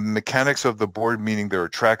 There's the mechanics of the board, meaning there are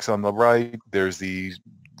tracks on the right. There's the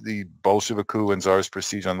Bolshevik coup and Tsarist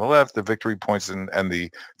prestige on the left, the victory points and the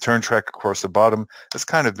turn track across the bottom. That's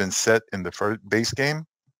kind of been set in the first base game.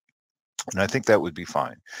 And I think that would be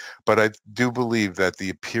fine. But I do believe that the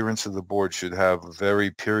appearance of the board should have a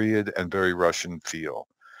very period and very Russian feel.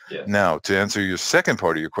 Yes. Now, to answer your second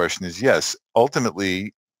part of your question is yes,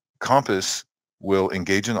 ultimately, Compass will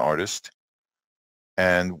engage an artist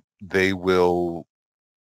and they will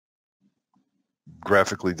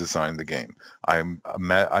graphically design the game. I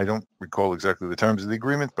don't recall exactly the terms of the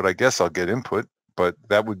agreement, but I guess I'll get input. But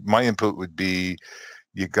my input would be,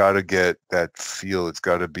 you got to get that feel. It's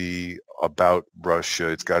got to be about Russia.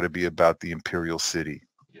 It's got to be about the imperial city.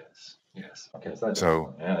 Yes. Yes. Okay.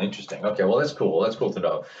 So yeah, interesting. Okay. Well, that's cool. That's cool to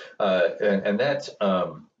know. And that's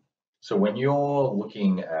so when you're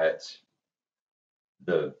looking at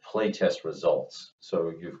the playtest results.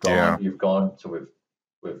 So you've gone. So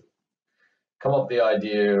we've come up with the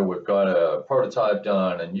idea. We've got a prototype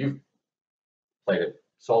done, and you've played it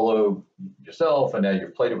solo yourself, and now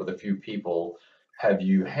you've played it with a few people. Have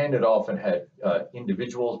you handed off and had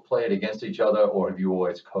individuals play it against each other, or have you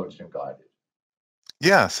always coached and guided?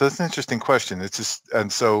 Yeah, so that's an interesting question. It's just,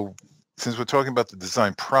 and so since we're talking about the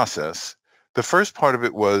design process, the first part of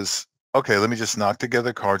it was, okay, let me just knock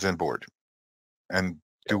together cards and board and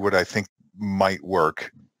do what I think might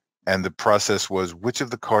work. And the process was, which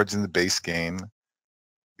of the cards in the base game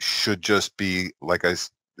should just be, like I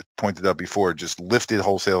pointed out before, just lifted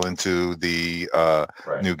wholesale into the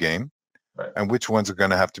new game, and which ones are going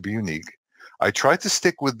to have to be unique. I tried to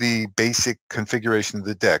stick with the basic configuration of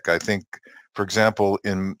the deck. I think, for example,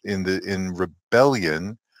 in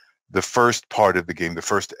Rebellion, the first part of the game, the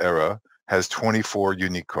first era, has 24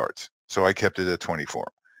 unique cards. So I kept it at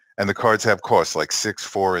 24. And the cards have costs like 6,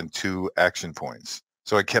 4, and 2 action points.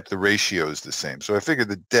 So I kept the ratios the same. So I figured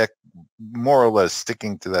the deck more or less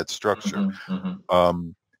sticking to that structure.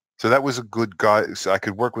 So that was a good guide. So I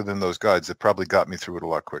could work within those guides. That probably got me through it a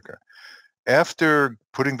lot quicker. After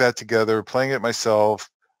putting that together, playing it myself,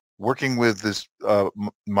 working with this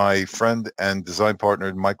my friend and design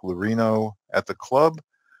partner, Mike Lorino at the club,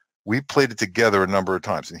 we played it together a number of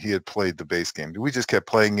times, and he had played the base game. We just kept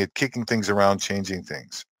playing it, kicking things around, changing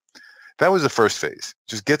things. That was the first phase.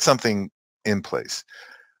 Just get something in place.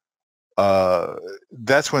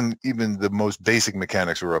 That's when even the most basic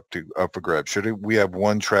mechanics were up for grabs. Should we have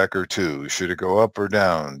one track or two? Should it go up or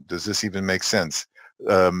down? Does this even make sense?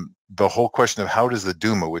 The whole question of how does the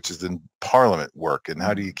Duma, which is the parliament, work, and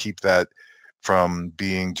how do you keep that from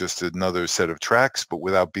being just another set of tracks, but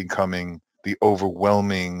without becoming the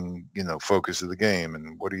overwhelming, focus of the game?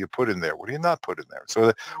 And what do you put in there? What do you not put in there?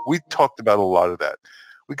 So we talked about a lot of that.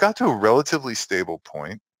 We got to a relatively stable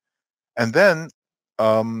point, and then,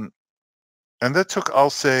 and that took, I'll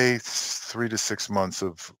say, 3 to 6 months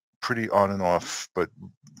of pretty on and off, but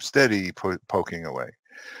steady poking away.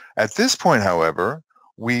 At this point, however,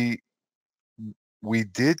 we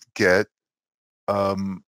did get,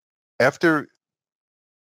 after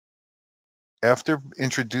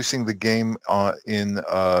introducing the game in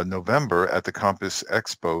November at the Compass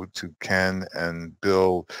Expo to Ken and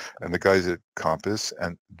Bill and the guys at Compass,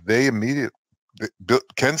 and they immediately,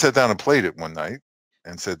 Ken sat down and played it one night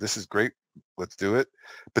and said, "This is great, let's do it."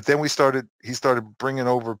 But then he started bringing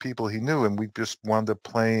over people he knew, and we just wound up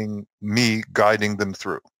playing, me guiding them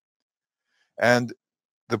through. And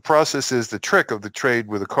the process is, the trick of the trade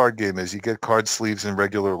with a card game is you get card sleeves in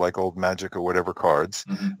regular, like old Magic or whatever cards,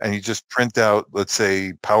 and you just print out, let's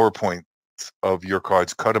say, PowerPoint of your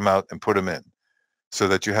cards, cut them out and put them in, so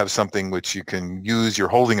that you have something which you can use. You're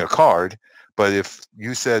holding a card, but if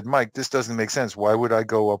you said, "Mike, this doesn't make sense. Why would I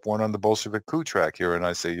go up one on the Bolshevik coup track here?" And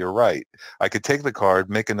I say, "You're right." I could take the card,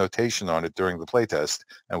 make a notation on it during the playtest,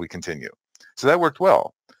 and we continue. So that worked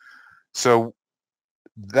well. So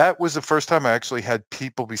that was the first time I actually had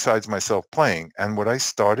people besides myself playing. And what I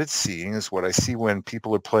started seeing is what I see when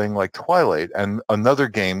people are playing like Twilight and another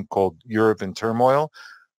game called Europe in Turmoil.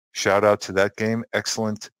 Shout out to that game.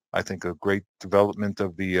 Excellent. I think a great development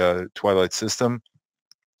of the Twilight system,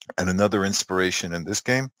 and another inspiration in this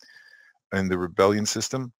game, in the Rebellion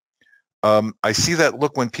system. I see that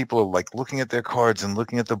look when people are like looking at their cards and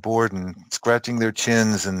looking at the board and scratching their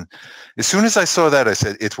chins. And as soon as I saw that, I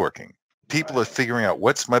said, it's working. People are figuring out,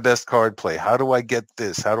 what's my best card play? How do I get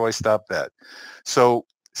this? How do I stop that? So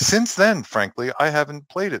since then, frankly, I haven't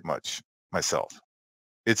played it much myself.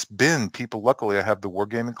 It's been people, luckily I have the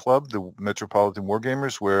Wargaming Club, the Metropolitan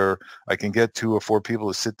Wargamers, where I can get 2 or 4 people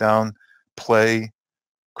to sit down, play,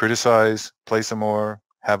 criticize, play some more,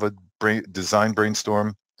 have a design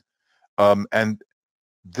brainstorm. And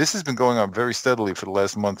This has been going on very steadily for the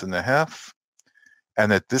last month and a half.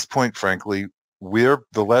 And at this point, frankly, we're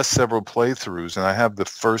the last several playthroughs, and I have the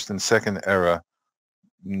first and second era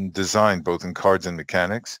designed both in cards and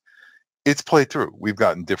mechanics. It's played through. We've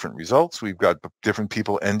gotten different results. We've got different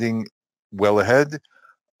people ending well ahead.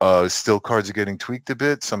 Still cards are getting tweaked a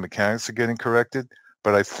bit. Some mechanics are getting corrected.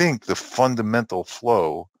 But I think the fundamental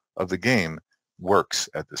flow of the game works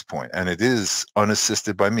at this point, and it is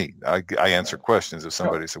unassisted by me. I answer questions if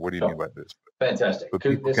somebody said, "What do you mean by this?" Fantastic. But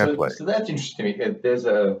people can play. So that's interesting to me.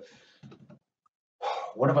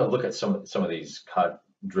 Whenever I look at some of these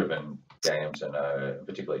card-driven games, and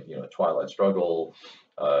particularly Twilight Struggle,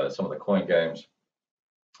 some of the coin games,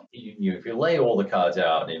 if you lay all the cards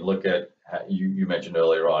out and you look at you mentioned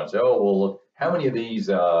earlier on, say, oh well, look, how many of these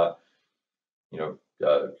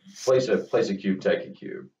place a cube, take a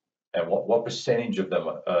cube, and what percentage of them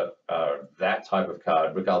are that type of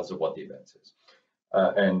card, regardless of what the event is,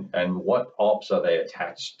 and what ops are they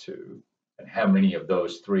attached to, and how many of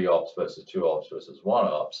those 3 ops versus 2 ops versus 1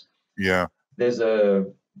 ops. Yeah. There's a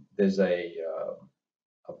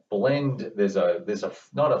blend. There's a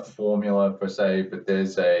not a formula per se, but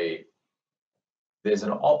there's an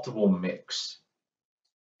optimal mix.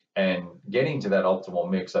 And getting to that optimal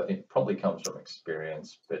mix, I think, probably comes from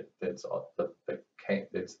experience, but it's the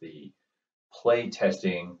play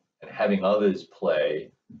testing and having others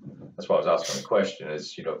play. That's why I was asking the question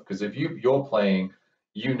is, because if you're playing,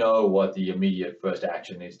 what the immediate first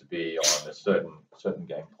action needs to be on a certain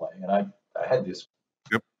gameplay. And I had this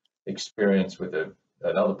experience with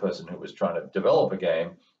another person who was trying to develop a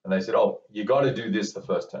game, and they said, "Oh, you got to do this the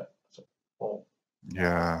first turn." I said, "Well,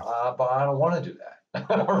 yeah, but I don't want to do that."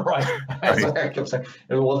 Right. I kept saying,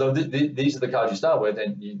 "Well, these are the cards you start with,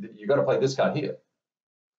 and you got to play this card here."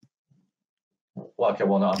 Well, okay,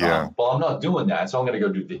 well, no, I'm not doing that, so I'm going to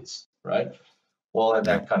go do this, right? Well, and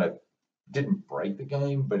that kind of didn't break the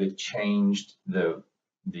game, but it changed the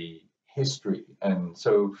history. And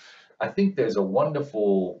so I think there's a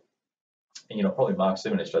wonderful, probably Mark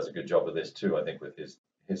Simonich does a good job of this too. I think with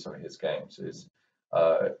some of his games is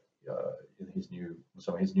some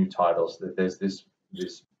of his new titles, that there's this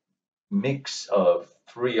mix of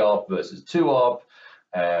 3 op versus 2 op.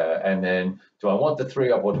 And then, do I want the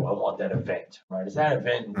 3 up or do I want that event? Right? Is that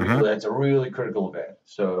event really? That's a really critical event.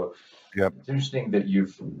 So it's interesting that you're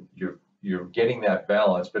getting that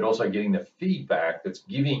balance, but also getting the feedback that's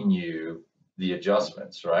giving you the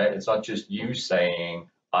adjustments. Right? It's not just you saying,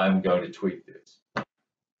 "I'm going to tweak this."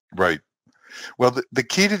 Right. Well, the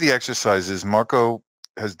key to the exercise is Marco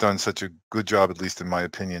has done such a good job, at least in my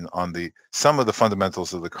opinion, on some of the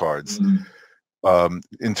fundamentals of the cards.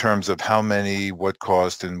 In terms of how many, what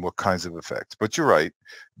cost, and what kinds of effects. But you're right.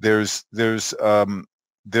 There's a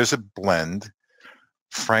blend.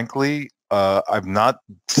 Frankly, I've not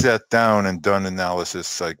sat down and done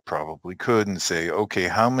analysis. I probably could and say, okay,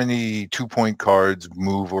 how many 2-point cards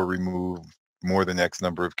move or remove more than X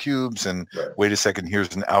number of cubes? And wait a second,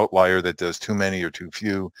 here's an outlier that does too many or too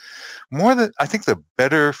few. I think the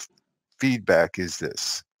better feedback is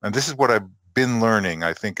this, and this is what I've been learning,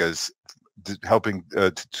 I think, as helping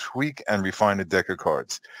to tweak and refine a deck of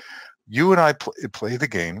cards. You and I play the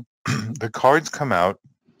game. The cards come out,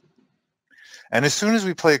 and as soon as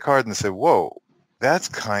we play a card and say, "Whoa, that's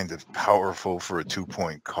kind of powerful for a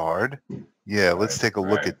 2-point card. Yeah, let's take a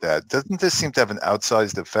look at that. Doesn't this seem to have an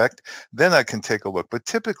outsized effect?" Then I can take a look. But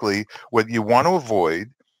typically, what you want to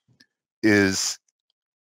avoid is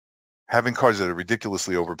having cards that are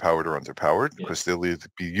ridiculously overpowered or underpowered, because they'll either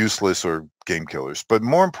be useless or game killers. But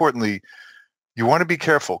more importantly, you want to be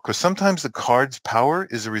careful, because sometimes the card's power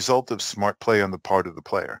is a result of smart play on the part of the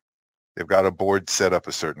player. They've got a board set up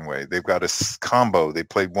a certain way. They've got a combo. They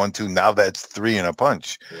played 1, 2. Now that's 3 in a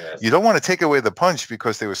punch. You don't want to take away the punch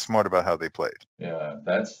because they were smart about how they played. Yeah,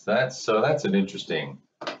 that's a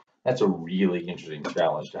really interesting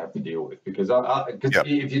challenge to have to deal with, because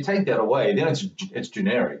if you take that away, then it's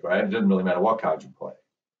generic, right? It doesn't really matter what card you play,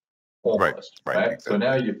 almost, right? Exactly. So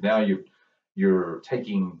now you're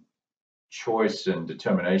taking choice and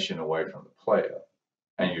determination away from the player,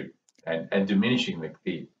 and diminishing the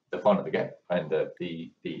fun of the game and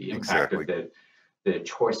the impact of their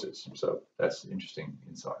choices. So that's interesting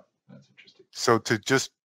insight. That's interesting. So to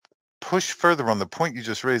just push further on the point you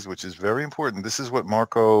just raised, which is very important, this is what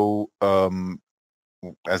Marco,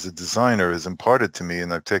 as a designer, has imparted to me,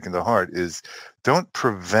 and I've taken to heart, is don't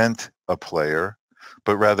prevent a player,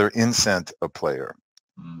 but rather incent a player.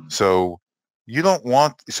 So you don't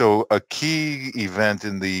want, a key event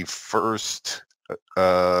in the first,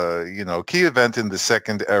 key event in the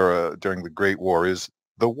second era during the Great War is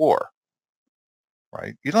the war,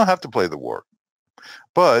 right? You don't have to play the war.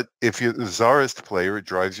 But if you're the czarist player, it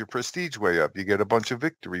drives your prestige way up. You get a bunch of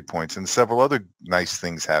victory points, and several other nice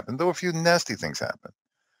things happen, though a few nasty things happen.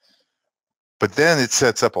 But then it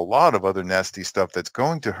sets up a lot of other nasty stuff that's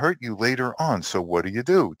going to hurt you later on. So what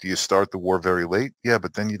do? Do you start the war very late? Yeah,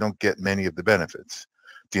 but then you don't get many of the benefits.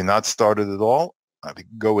 Do you not start it at all? If you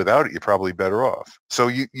go without it, you're probably better off. So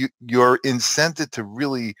you're incented to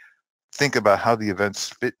really think about how the events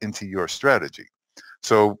fit into your strategy.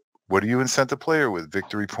 So what do you incent a player with?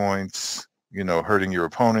 Victory points, hurting your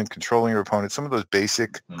opponent, controlling your opponent, some of those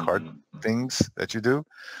basic card things that you do.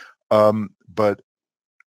 But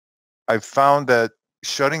I've found that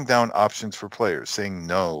shutting down options for players, saying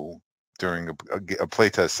no during a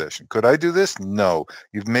playtest session. Could I do this? No.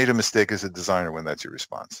 You've made a mistake as a designer when that's your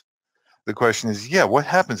response. The question is, yeah, what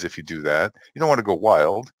happens if you do that? You don't want to go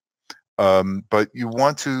wild, but you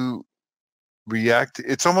want to react.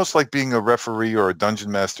 It's almost like being a referee or a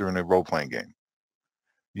dungeon master in a role-playing game.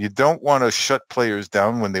 You don't want to shut players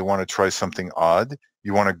down when they want to try something odd.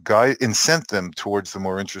 You want to incent them towards the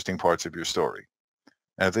more interesting parts of your story.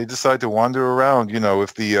 And if they decide to wander around,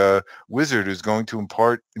 if the wizard who's going to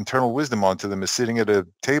impart internal wisdom onto them is sitting at a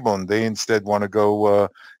table and they instead want to go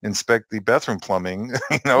inspect the bathroom plumbing,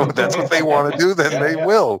 that's what they want to do, then they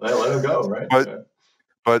will. They let them go, right?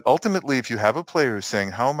 But ultimately, if you have a player who's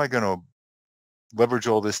saying, how am I going to leverage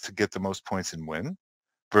all this to get the most points and win,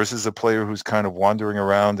 versus a player who's kind of wandering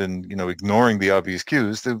around and, ignoring the obvious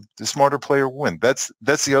cues, the smarter player will win. That's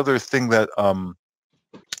the other thing that...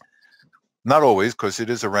 not always, because it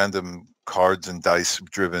is a random cards and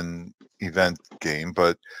dice-driven event game,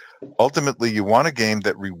 but ultimately you want a game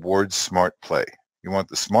that rewards smart play. You want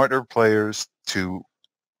the smarter players to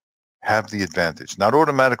have the advantage, not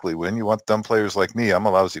automatically win. You want dumb players like me. I'm a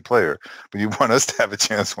lousy player, but you want us to have a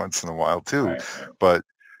chance once in a while too. Right. But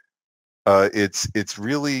it's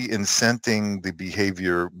really incenting the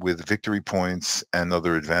behavior with victory points and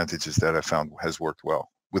other advantages that I found has worked well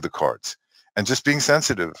with the cards, and just being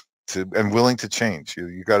sensitive and willing to change.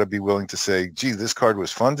 You got to be willing to say, gee, this card was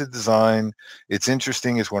fun to design. It's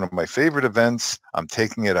interesting. It's one of my favorite events. I'm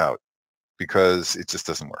taking it out because it just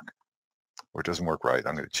doesn't work, or it doesn't work right.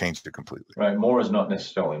 I'm going to change it completely. Right. More is not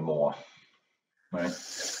necessarily more. Right.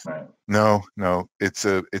 No. It's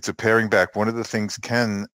a paring back. One of the things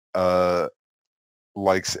Ken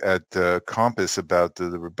likes at Compass about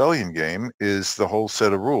the Rebellion game is the whole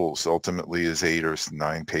set of rules ultimately is 8 or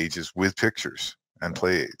 9 pages with pictures and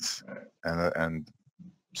play aids. And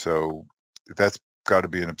so that's got to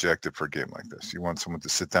be an objective for a game like this. You want someone to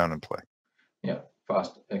sit down and play. Yeah,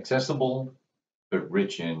 fast, accessible, but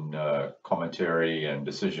rich in commentary and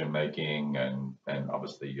decision making, and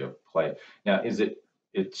obviously your play. Now,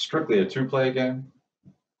 it's strictly a 2-player game?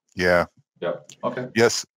 Yeah. Okay.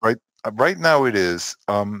 Yes, right now it is.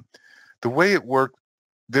 The way it worked,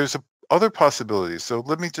 there's other possibilities. So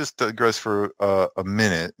let me just digress for a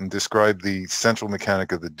minute and describe the central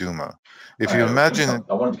mechanic of the Duma. If you imagine...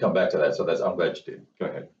 I wanted to come back to that, so I'm glad you did. Go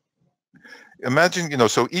ahead. Imagine,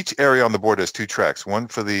 so each area on the board has 2 tracks, one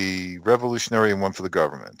for the revolutionary and one for the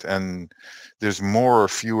government. And there's more or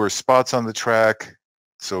fewer spots on the track,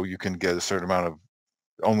 so you can get a certain amount of,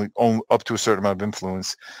 only up to a certain amount of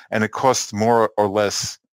influence. And it costs more or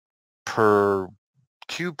less per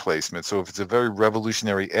cube placement. So if it's a very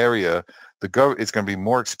revolutionary area, it's going to be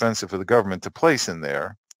more expensive for the government to place in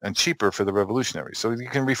there and cheaper for the revolutionary. So you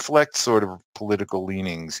can reflect sort of political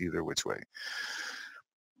leanings either which way.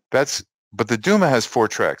 But the Duma has 4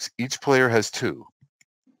 tracks. Each player has 2.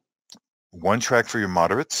 1 track for your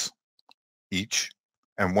moderates each,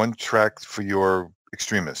 and 1 track for your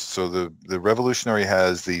extremists. So the revolutionary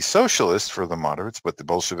has the socialists for the moderates, but the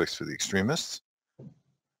Bolsheviks for the extremists.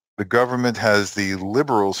 The government has the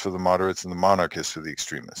liberals for the moderates and the monarchists for the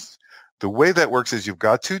extremists. The way that works is you've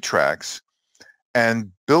got 2 tracks,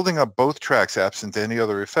 and building up both tracks absent any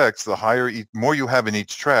other effects, the more you have in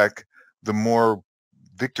each track, the more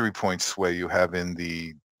victory point sway you have in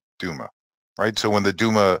the Duma, right? So when the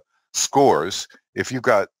Duma scores, if you've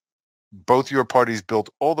got both your parties built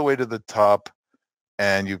all the way to the top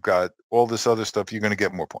and you've got all this other stuff, you're going to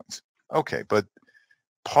get more points. Okay, but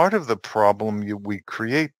part of the problem we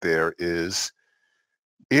create there is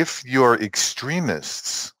if your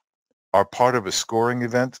extremists are part of a scoring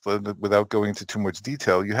event, without going into too much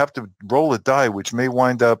detail, you have to roll a die, which may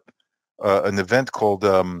wind up an event called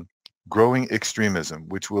growing extremism,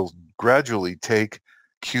 which will gradually take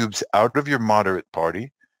cubes out of your moderate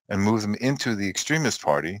party and move them into the extremist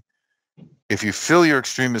party. If you fill your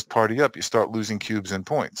extremist party up, you start losing cubes and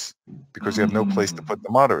points because you have no place to put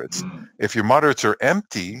the moderates. If your moderates are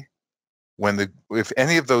empty, if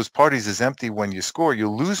any of those parties is empty when you score, you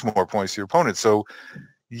lose more points to your opponent. So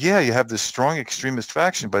yeah, you have this strong extremist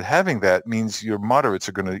faction, but having that means your moderates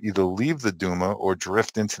are going to either leave the Duma or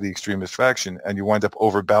drift into the extremist faction, and you wind up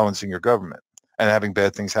overbalancing your government and having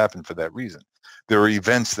bad things happen for that reason. There are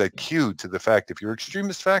events that cue to the fact if your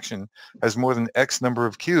extremist faction has more than X number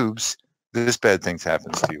of cubes, this bad things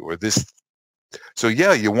happens to you, or this. So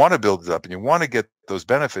yeah, you want to build it up and you want to get those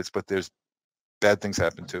benefits, but there's bad things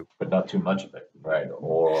happen too. But not too much of it, right?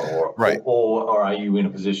 Right. Or are you in a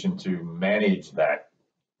position to manage that?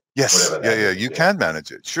 Yes. Yeah. You can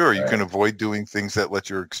manage it. Sure. You can avoid doing things that let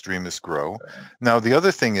your extremists grow. Now, the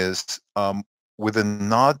other thing is, with a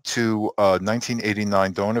nod to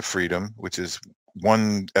 1989 Dawn of Freedom, which is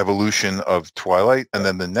one evolution of Twilight, and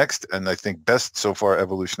then the next, and I think best so far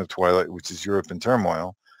evolution of Twilight, which is Europe in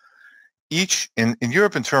Turmoil. Each in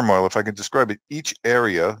Europe in Turmoil, if I could describe it, each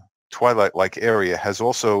area, Twilight-like area, has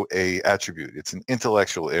also a attribute. It's an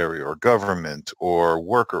intellectual area, or government, or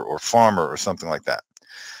worker, or farmer, or something like that.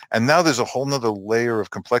 And now there's a whole nother layer of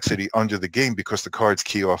complexity under the game because the cards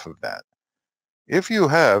key off of that. If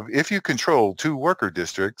you control 2 worker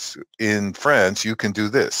districts in France, you can do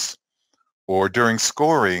this. Or during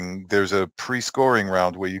scoring, there's a pre-scoring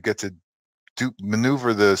round where you get to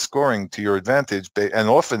maneuver the scoring to your advantage, and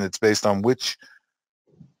often it's based on which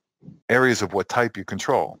areas of what type you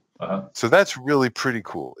control. So that's really pretty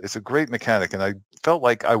cool. It's a great mechanic, and I felt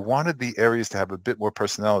like I wanted the areas to have a bit more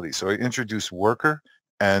personality. So I introduced worker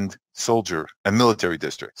and soldier and military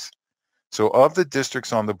districts. So of the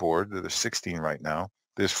districts on the board, there's 16 right now,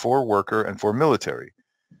 there's 4 worker and 4 military.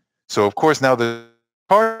 So of course now the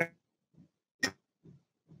card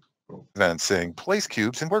event saying place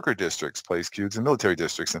cubes in worker districts, place cubes in military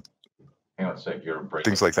districts, and hang on a sec,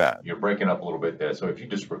 things like that. You're breaking up a little bit there. So if you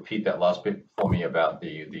just repeat that last bit for me about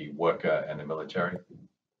the worker and the military.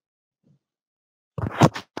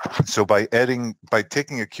 So by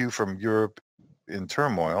taking a cue from Europe in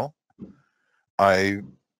Turmoil, I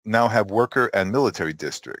now have worker and military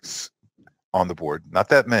districts on the board. Not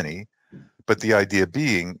that many, but the idea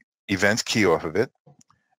being events key off of it,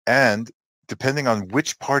 and depending on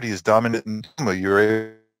which party is dominant in Duma,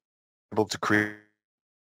 you're able to create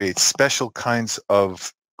special kinds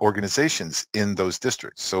of organizations in those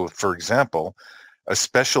districts. So, for example, a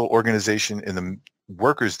special organization in the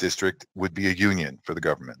workers' district would be a union for the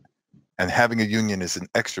government. And having a union is an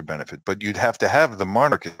extra benefit, but you'd have to have the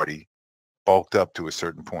monarchist party bulked up to a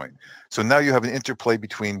certain point. So now you have an interplay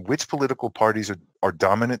between which political parties are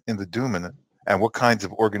dominant in the Duma and what kinds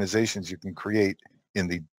of organizations you can create in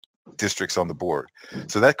the districts on the board.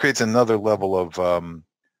 So that creates another level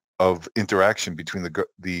of interaction between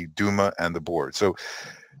the Duma and the board.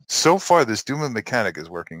 So far, this Duma mechanic is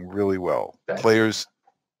working really well. Players,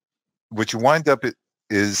 what you wind up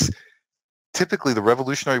is typically the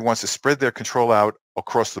revolutionary wants to spread their control out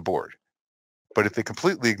across the board. But if they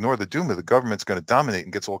completely ignore the Duma, the government's going to dominate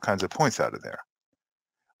and gets all kinds of points out of there.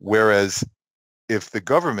 Whereas if the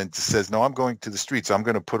government says, no, I'm going to the streets, I'm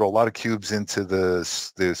going to put a lot of cubes into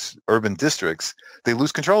this urban districts, they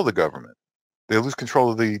lose control of the government. They lose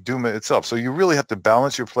control of the Duma itself. So you really have to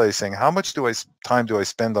balance your play saying, how much time do I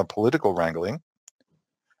spend on political wrangling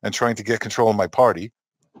and trying to get control of my party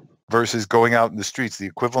versus going out in the streets? The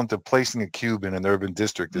equivalent of placing a cube in an urban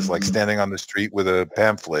district is like standing on the street with a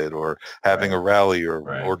pamphlet or having a rally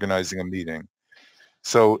or organizing a meeting.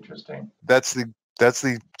 So that's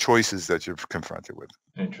the choices that you're confronted with.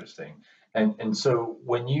 Interesting. And so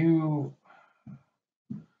when you,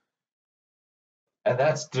 and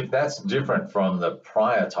that's different from the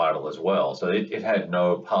prior title as well. So it had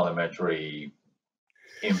no parliamentary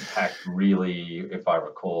impact really, if I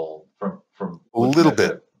recall, from a little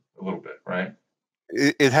bit, right?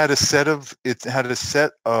 It had a set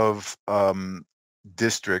of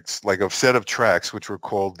districts, like a set of tracks, which were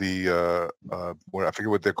called the I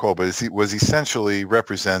forget what they're called, but it was essentially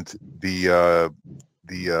represent the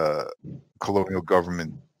colonial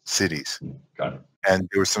government cities. Got it. And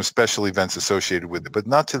there were some special events associated with it, but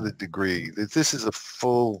not to the degree. This is a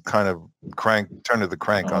full kind of turn of the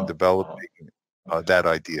crank on developing that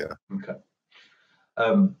idea. Okay.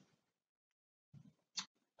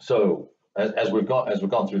 So as we've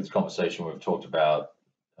gone through this conversation, we've talked about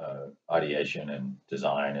ideation and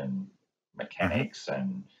design and mechanics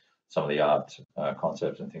and some of the art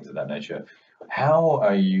concepts and things of that nature. How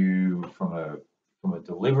are you from a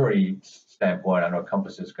delivery standpoint? I know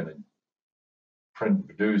Compass is going to print and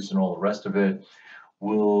produce and all the rest of it.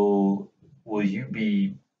 Will you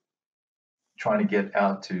be trying to get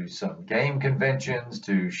out to some game conventions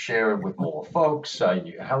to share it with more folks? How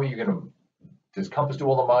are you going to, does Compass do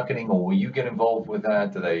all the marketing, or will you get involved with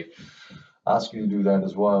that? Do they ask you to do that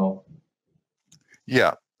as well.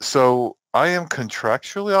 Yeah. So I am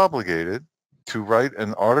contractually obligated to write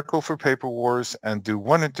an article for Paper Wars and do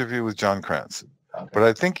one interview with John Krantz. Okay. But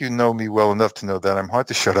I think you know me well enough to know that I'm hard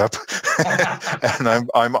to shut up. And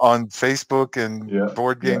I'm on Facebook and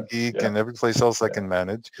Board Game Geek and every place else I can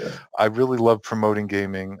manage. I really love promoting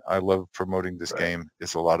gaming. I love promoting this game.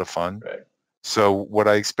 It's a lot of fun. Right. So what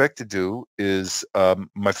I expect to do is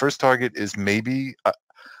my first target is maybe I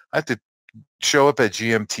have to show up at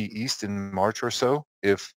GMT East in March or so,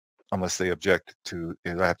 unless they object to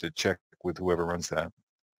it. I have to check with whoever runs that.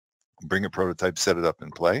 Bring a prototype, set it up,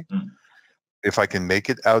 and play. If I can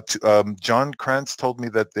make it out to John Krantz told me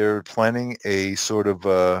that they're planning a sort of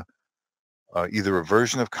either a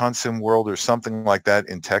version of Consim World or something like that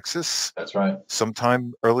in Texas. That's right.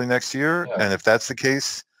 Sometime early next year. Yeah. And if that's the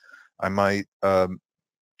case, I might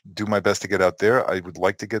do my best to get out there. I would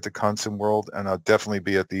like to get to Consim World, and I'll definitely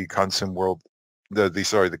be at the Consim World,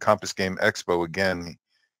 the Compass Game Expo again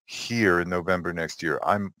here in November next year.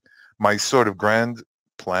 My sort of grand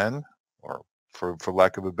plan, or for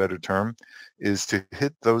lack of a better term, is to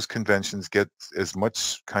hit those conventions, get as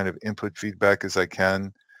much kind of input feedback as I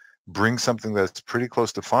can, bring something that's pretty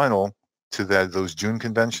close to final to those June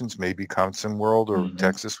conventions, maybe Consim World or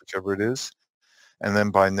Texas, whichever it is. And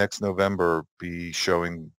then by next November, be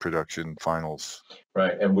showing production finals.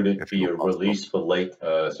 Right. And would it be a release for late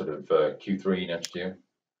sort of Q3 next year?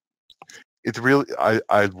 It's really,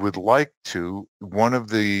 I would like to. One of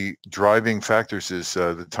the driving factors is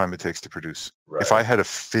the time it takes to produce. Right. If I had a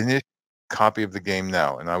finished copy of the game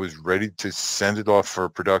now and I was ready to send it off for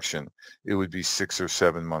production, it would be 6 or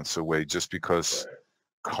 7 months away, just because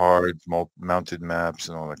cards, mounted maps,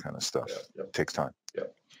 and all that kind of stuff. It takes time.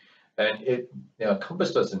 And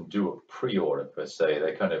Compass doesn't do a pre-order per se.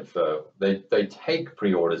 They kind of they take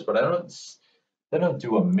pre-orders, but they don't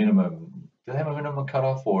do a minimum. Do they have a minimum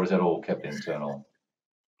cutoff, or is that all kept internal?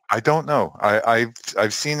 I don't know.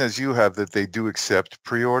 I've seen, as you have, that they do accept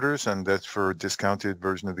pre-orders, and that's for a discounted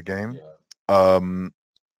version of the game,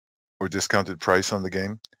 or discounted price on the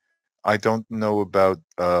game. I don't know about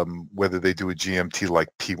whether they do a GMT like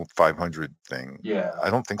P500 thing. Yeah, I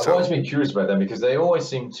don't think so. I've always been curious about them because they always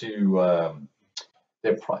seem to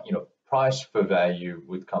their price for value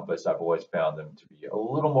with Compass. I've always found them to be a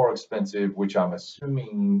little more expensive, which I'm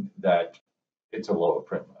assuming that it's a lower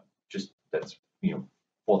print run. Just that's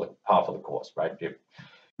for the half of the cost, right? If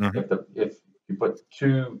you put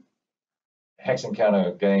two hex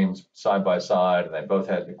encounter games side by side and they both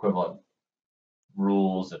had equivalent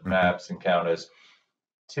rules and maps and counters,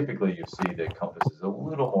 typically you see that Compass is a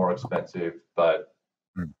little more expensive, but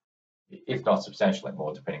if not substantially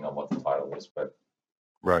more, depending on what the title is. But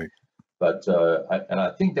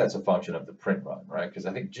I think that's a function of the print run, right? Because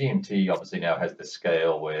I think GMT obviously now has the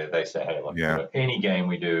scale where they say, hey, look, any game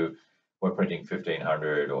we do, we're printing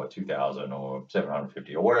 1,500 or 2,000 or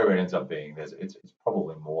 750 or whatever it ends up being. It's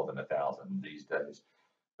probably more than 1,000 these days.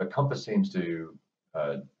 But Compass seems to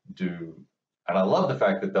do. And I love the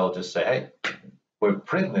fact that they'll just say, hey, we're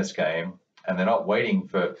printing this game, and they're not waiting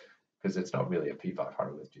for, because it's not really a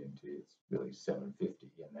P500 with GMT, it's really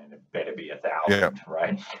 750, and then it better be 1,000,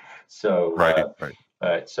 right? So,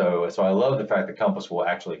 so I love the fact that Compass will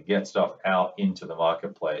actually get stuff out into the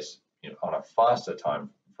marketplace on a faster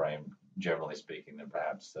time frame, generally speaking, than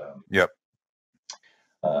perhaps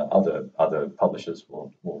other publishers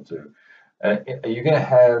will do. Are you going to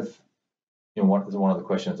have, one of the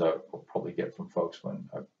questions I will probably get from folks when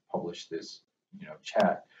I publish this,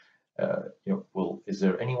 chat, is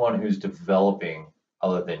there anyone who's developing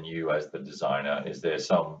other than you as the designer? Is there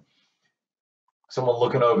someone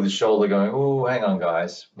looking over the shoulder going, oh, hang on,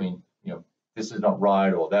 guys, I mean, this is not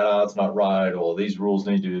right, or that art's not right, or these rules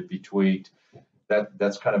need to be tweaked?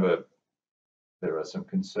 That's kind of there are some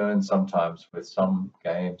concerns sometimes with some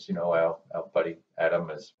games. Our buddy Adam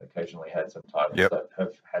has occasionally had some titles that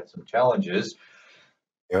have had some challenges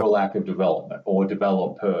for lack of development or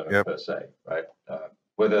developer per se, right?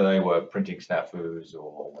 Whether they were printing snafus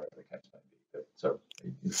or whatever the case may be. So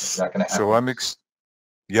is that going to happen?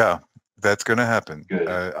 So that's going to happen. Good.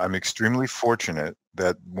 I'm extremely fortunate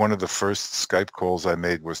that one of the first Skype calls I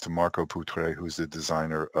made was to Marco Poutre, who's the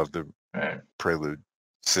designer of the Prelude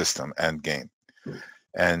system and game.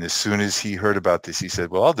 And as soon as he heard about this, he said,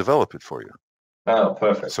 well, I'll develop it for you. Oh,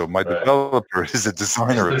 perfect. So my developer is a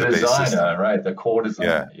designer of the base system. Right? The core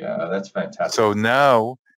designer. Yeah, that's fantastic. So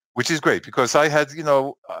now, which is great, because I had,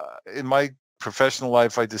 in my professional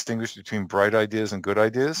life, I distinguish between bright ideas and good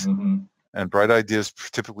ideas. And bright ideas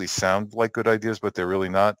typically sound like good ideas, but they're really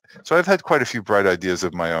not. So I've had quite a few bright ideas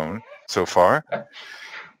of my own so far.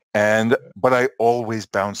 But I always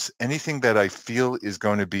bounce anything that I feel is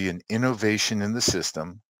going to be an innovation in the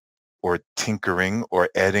system, or tinkering, or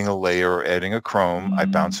adding a layer, or adding a chrome. I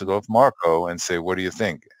bounce it off Marco and say, what do you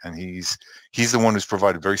think? And he's the one who's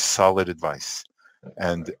provided very solid advice.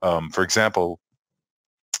 And for example,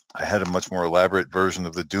 I had a much more elaborate version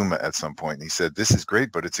of the Duma at some point, and he said, this is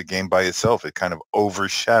great, but it's a game by itself. It kind of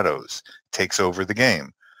overshadows, takes over the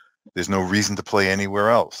game. There's no reason to play anywhere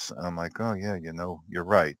else. And I'm like, oh yeah, you're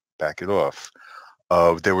right. Back it off.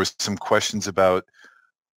 There were some questions about,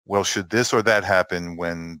 well, should this or that happen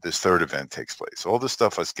when this third event takes place? All the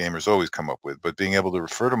stuff us gamers always come up with, but being able to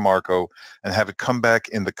refer to Marco and have it come back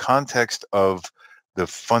in the context of the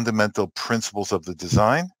fundamental principles of the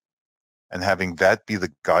design, and having that be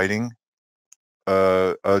the guiding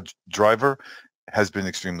driver, has been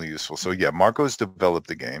extremely useful. So yeah, Marco's developed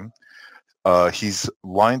the game. He's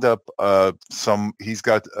lined up he's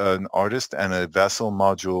got an artist and a Vassal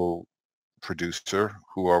module producer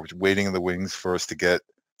who are waiting in the wings for us to get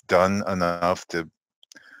done enough to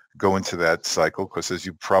go into that cycle, because as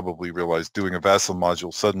you probably realize, doing a Vassal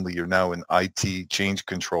module, suddenly you're now in IT change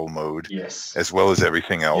control mode, Yes. as well as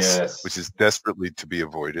everything else, Yes. which is desperately to be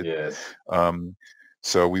avoided. Yes.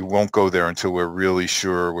 So we won't go there until we're really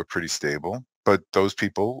sure we're pretty stable, but those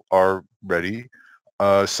people are ready.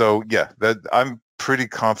 So yeah, that I'm pretty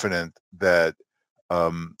confident that,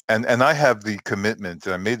 and I have the commitment,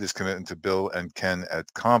 and I made this commitment to Bill and Ken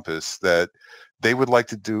at Compass, that they would like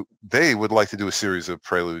to do a series of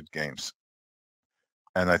Prelude games.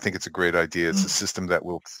 And I think it's a great idea. It's a system that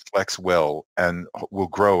will flex well and will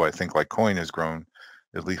grow, I think, like Coin has grown,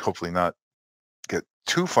 at least hopefully not get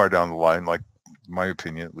too far down the line, like my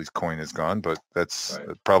opinion, at least Coin has gone, but that's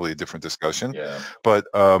probably a different discussion. Yeah. But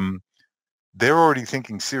they're already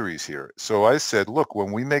thinking series here. So I said, look,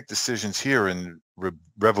 when we make decisions here in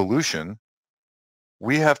Revolution,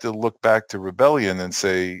 we have to look back to Rebellion and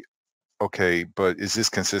say, okay, but is this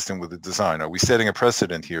consistent with the design? Are we setting a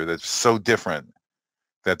precedent here that's so different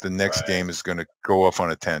that the next game is going to go off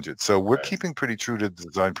on a tangent? So we're keeping pretty true to the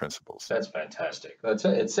design principles. That's fantastic.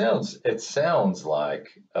 It sounds like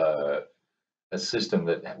a system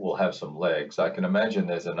that will have some legs. I can imagine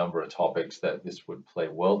there's a number of topics that this would play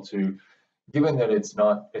well to, given that it's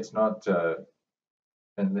not,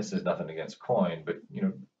 and this is nothing against Coin, but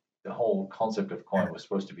the whole concept of Coin was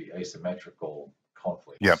supposed to be asymmetrical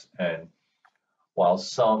conflicts. Yep. And while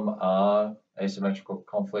some are asymmetrical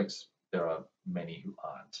conflicts, there are many who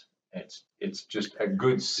aren't. It's just a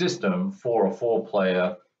good system for a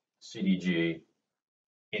 4-player CDG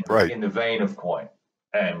in the vein of Coin.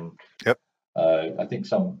 And I think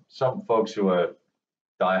some folks who are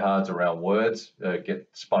diehards around words get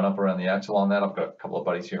spun up around the axle on that. I've got a couple of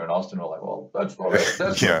buddies here in Austin who are like, well, that's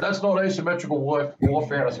not asymmetrical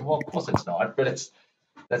warfare. And I said, well, of course it's not, but it's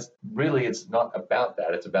not about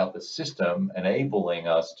that. It's about the system enabling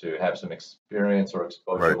us to have some experience or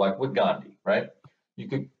exposure, like with Gandhi, right? You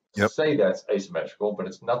could say that's asymmetrical, but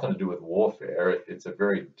it's nothing to do with warfare. It's a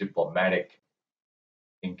very diplomatic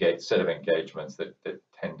set of engagements that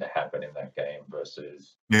tend to happen in that game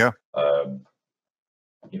versus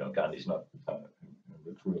Gandhi's not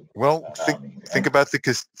recruiting. Well, think about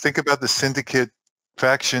the Syndicate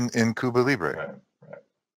faction in Cuba Libre. Right.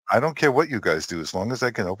 I don't care what you guys do, as long as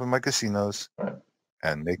I can open my casinos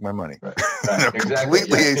and make my money. Right. Exactly.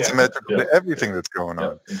 Completely asymmetrical to everything that's going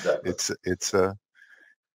on. Exactly.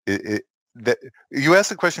 That you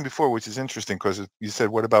asked a question before, which is interesting, because you said,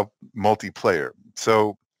 what about multiplayer?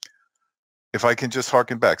 So if I can just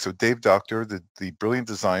harken back. So Dave Doctor, the brilliant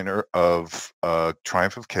designer of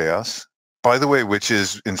Triumph of Chaos, by the way, which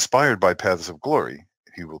is inspired by Paths of Glory,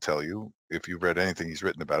 he will tell you if you've read anything he's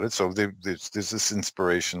written about it. So there's this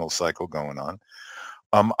inspirational cycle going on.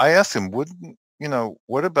 I asked him, what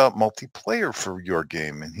about multiplayer for your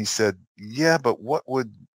game? And he said, yeah, but what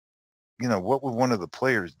would one of the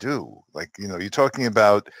players do? Like, you're talking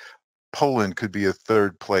about Poland could be a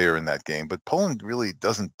third player in that game, but Poland really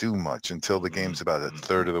doesn't do much until the game's about a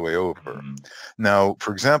third of the way over. Now,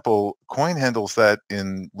 for example, Coin handles that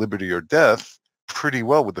in Liberty or Death pretty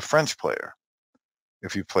well with the French player,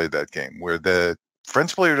 if you played that game, where the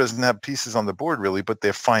French player doesn't have pieces on the board really, but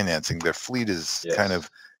they're financing. Their fleet is kind of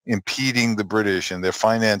impeding the British, and they're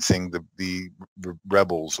financing the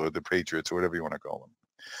rebels or the patriots or whatever you want to call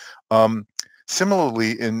them.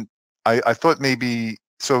 Similarly, I thought maybe,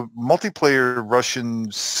 so multiplayer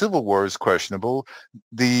Russian Civil War is questionable.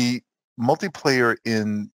 The multiplayer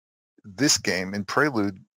in this game, in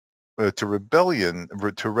Prelude to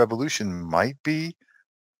Revolution, might be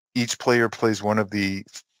each player plays one of the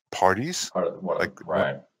parties. Part of what? Like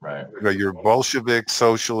Right. you're Bolshevik,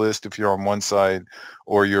 socialist if you're on one side,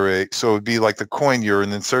 or so it'd be like the coin, you're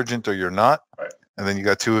an insurgent or you're not. Right. And then you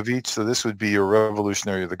got two of each. So this would be your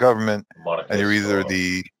revolutionary of the government. Monarchist, and you're either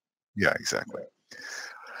yeah, exactly.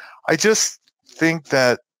 I just think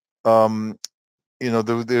that, the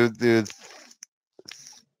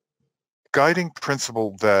guiding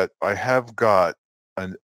principle that I have got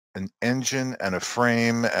an engine and a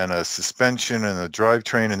frame and a suspension and a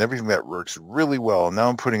drivetrain and everything that works really well. Now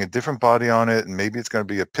I'm putting a different body on it, and maybe it's going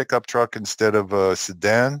to be a pickup truck instead of a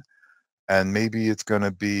sedan, and maybe it's going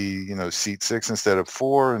to be, seat 6 instead of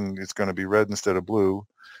 4, and it's going to be red instead of blue,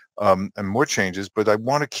 and more changes. But I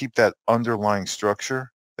want to keep that underlying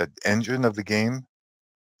structure, that engine of the game,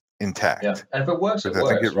 intact. Yeah, and if it works, it works. I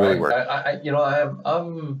think it really works.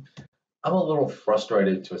 I'm a little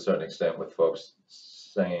frustrated to a certain extent with folks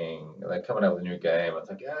saying they're coming out with a new game. It's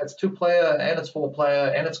like, yeah, it's 2-player and it's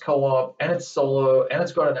 4-player and it's co-op and it's solo and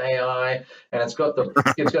it's got an AI and it's got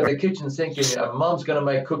the kitchen sink and mom's gonna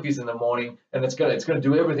make cookies in the morning and it's gonna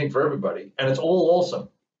do everything for everybody and it's all awesome.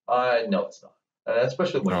 No, it's not. And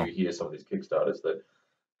especially when you hear some of these Kickstarters that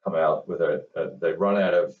come out with they run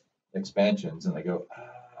out of expansions and they go,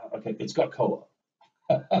 okay, it's got co-op.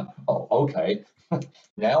 Oh, okay.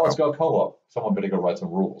 Now it's got co-op. Someone better go write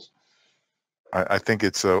some rules. I think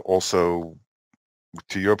it's also,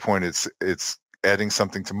 to your point, it's adding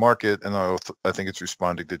something to market, and I think it's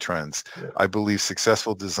responding to trends. Yeah. I believe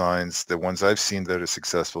successful designs, the ones I've seen that are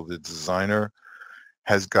successful, the designer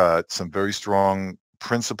has got some very strong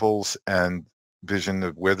principles and vision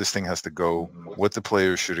of where this thing has to go, what the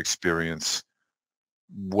players should experience,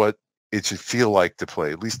 what it should feel like to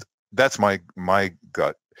play. At least that's my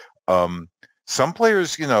gut. Some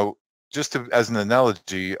players, just as an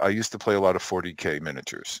analogy, I used to play a lot of 40K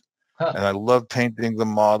miniatures. And I love painting the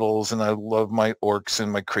models, and I love my orcs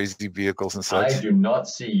and my crazy vehicles and such. I do not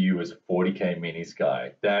see you as a 40K minis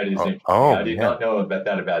guy. That is interesting. I did not know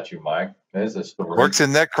that about you, Mike. There's a story. Orcs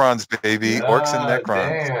and Necrons, baby. Orcs and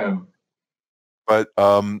Necrons. Damn. But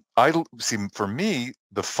I see, for me,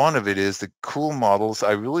 the fun of it is the cool models.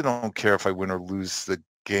 I really don't care if I win or lose the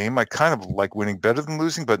game. I kind of like winning better than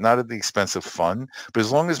losing, but not at the expense of fun. But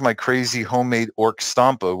as long as my crazy homemade orc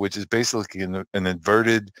stompa, which is basically an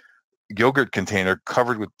inverted yogurt container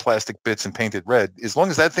covered with plastic bits and painted red, as long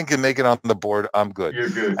as that thing can make it on the board, I'm good. You're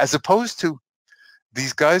good. As opposed to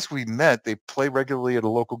these guys we met, they play regularly at a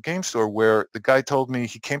local game store, where the guy told me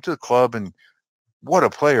he came to the club, and what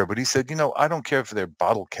a player, but he said, I don't care if they're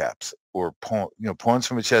bottle caps or pawns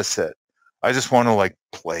from a chess set. I just want to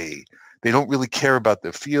play. They don't really care about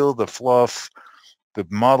the feel, the fluff, the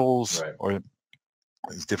models, right. Or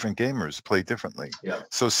these different gamers play differently. Yeah.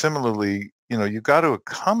 So similarly, you got to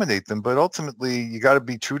accommodate them, but ultimately you got to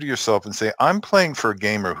be true to yourself and say, I'm playing for a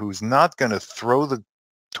gamer who's not going to throw the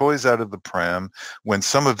toys out of the pram when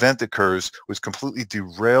some event occurs which completely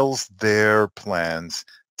derails their plans,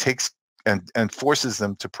 takes and forces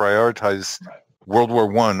them to prioritize World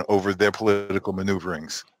War I over their political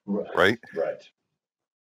maneuverings. Right.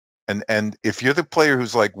 And if you're the player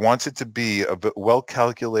who's wants it to be a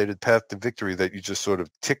well-calculated path to victory that you just sort of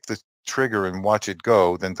tick the trigger and watch it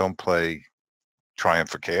go, then don't play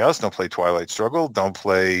Triumph for Chaos, don't play Twilight Struggle, don't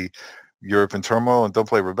play Europe in Turmoil, and don't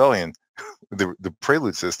play Rebellion, the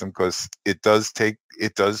Prelude system, because it does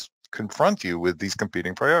confront you with these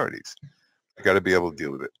competing priorities. You got to be able to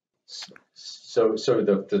deal with it. So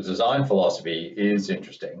the design philosophy is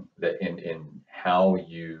interesting, that in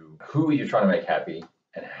who are you trying to make happy,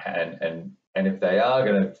 and if they are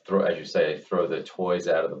going to throw, as you say, throw the toys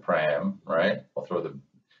out of the pram, right, or throw the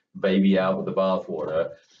baby out with the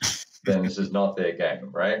bathwater, then this is not their game,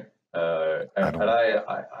 right? I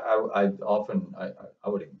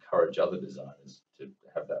would encourage other designers to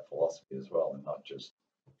have that philosophy as well, and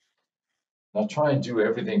not try and do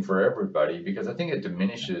everything for everybody, because I think it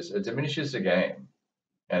diminishes the game,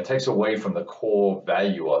 and it takes away from the core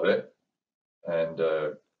value of it, and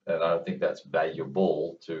I don't think that's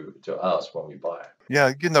valuable to us when we buy it.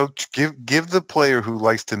 Yeah, give the player who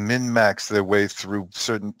likes to min-max their way through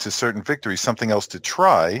certain victories something else to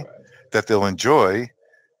try that they'll enjoy,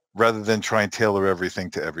 rather than try and tailor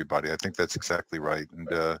everything to everybody. I think that's exactly right,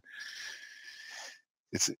 and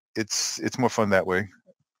it's more fun that way,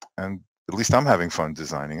 and at least I'm having fun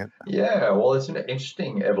designing it. Yeah, well, it's an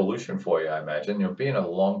interesting evolution for you, I imagine. Being a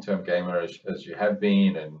long-term gamer as you have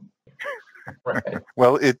been, and right.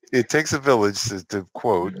 Well, it takes a village, to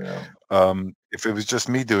quote. Yeah. If it was just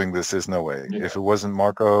me doing this, there's no way. Yeah. If it wasn't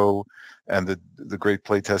Marco and the great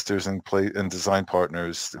play testers and design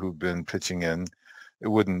partners who've been pitching in, it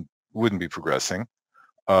wouldn't be progressing.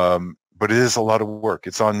 but it is a lot of work.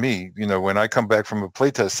 It's on me. You know, when I come back from a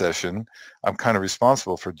playtest session, I'm kind of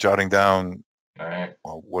responsible for jotting down, All right.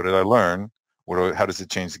 well, what did I learn? How does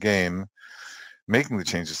it change the game? Making the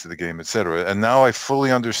changes to the game, etc. And now I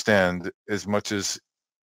fully understand, as much as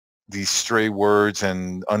these stray words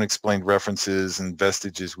and unexplained references and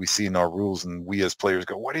vestiges we see in our rules, and we as players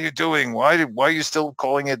go, what are you doing? Why are you still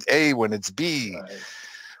calling it A when it's B? Right.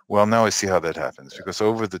 Well, now I see how that happens, because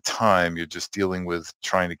over the time you're just dealing with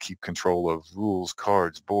trying to keep control of rules,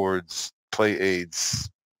 cards, boards, play aids,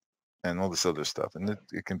 and all this other stuff, and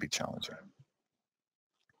it can be challenging.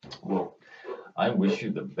 Well, I wish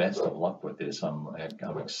you the best of luck with this. I'm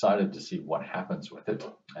excited to see what happens with it.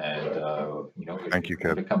 And you know, Thank you, if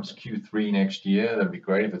Kevin. it comes Q3 next year, that'd be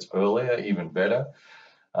great. If it's earlier, even better.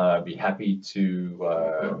 Be happy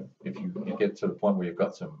to if you get to the point where you've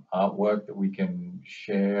got some artwork that we can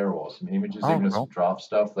share, or some images, Oh, even some well, draft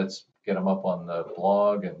stuff. Let's get them up on the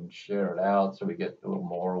blog and share it out, so we get a little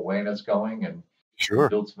more awareness going and sure.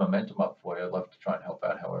 build some momentum up for you. I'd love to try and help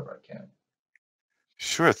out however I can.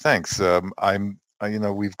 Sure, thanks. You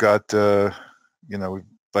know, we've got, you know,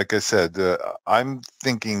 like I said, I'm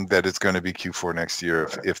thinking that it's going to be Q4 next year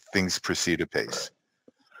if things proceed apace.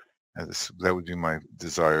 That would be my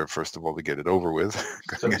desire, first of all, to get it over with.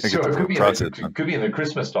 So Get it the could be process it done. could be in the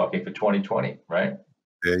Christmas stocking for 2020, right?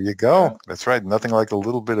 There you go. Yeah. That's right. Nothing like a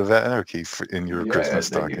little bit of anarchy in your Yeah, Christmas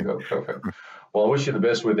there you stocking. go. Perfect. Well, I wish you the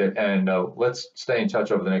best with it, and let's stay in touch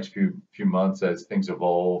over the next few months as things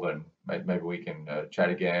evolve, and maybe we can chat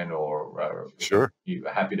again, or Sure. you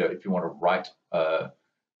happy to, if you want to write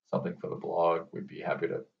something for the blog, we'd be happy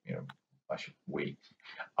to, you know,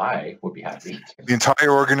 I would be happy to. The entire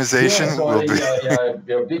Yeah, organization so will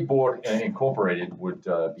be. Big Board Incorporated would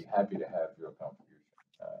be happy to have your contribution.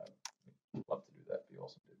 Love to do that. Be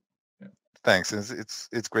awesome. Yeah. Thanks.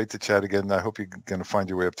 It's great to chat again. I hope you're going to find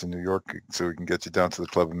your way up to New York so we can get you down to the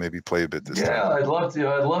club and maybe play a bit this Yeah, time. I'd love to.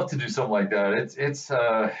 I'd love to do something like that. It's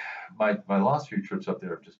my last few trips up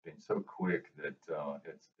there have just been so quick that it's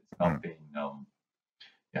not been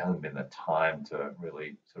it hasn't been the time to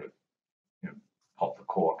really sort of, you know, pop the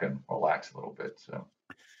cork and relax a little bit. So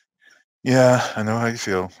Yeah, I know how you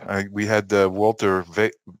feel. We had Walter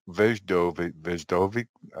Vejdovic.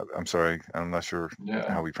 I'm sorry, I'm not sure yeah,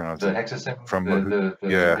 how we pronounce the it. Hexasim, From the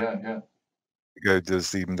yeah, yeah. the guy who does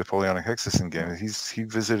the Napoleonic Hexasim game. He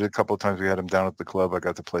visited a couple of times. We had him down at the club. I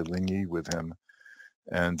got to play Lingy with him,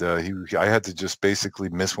 and I had to just basically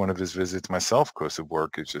miss one of his visits myself because of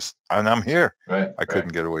work. It's just, and I'm here. Right, I couldn't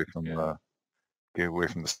right. get away from Yeah.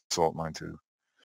 the salt mine too.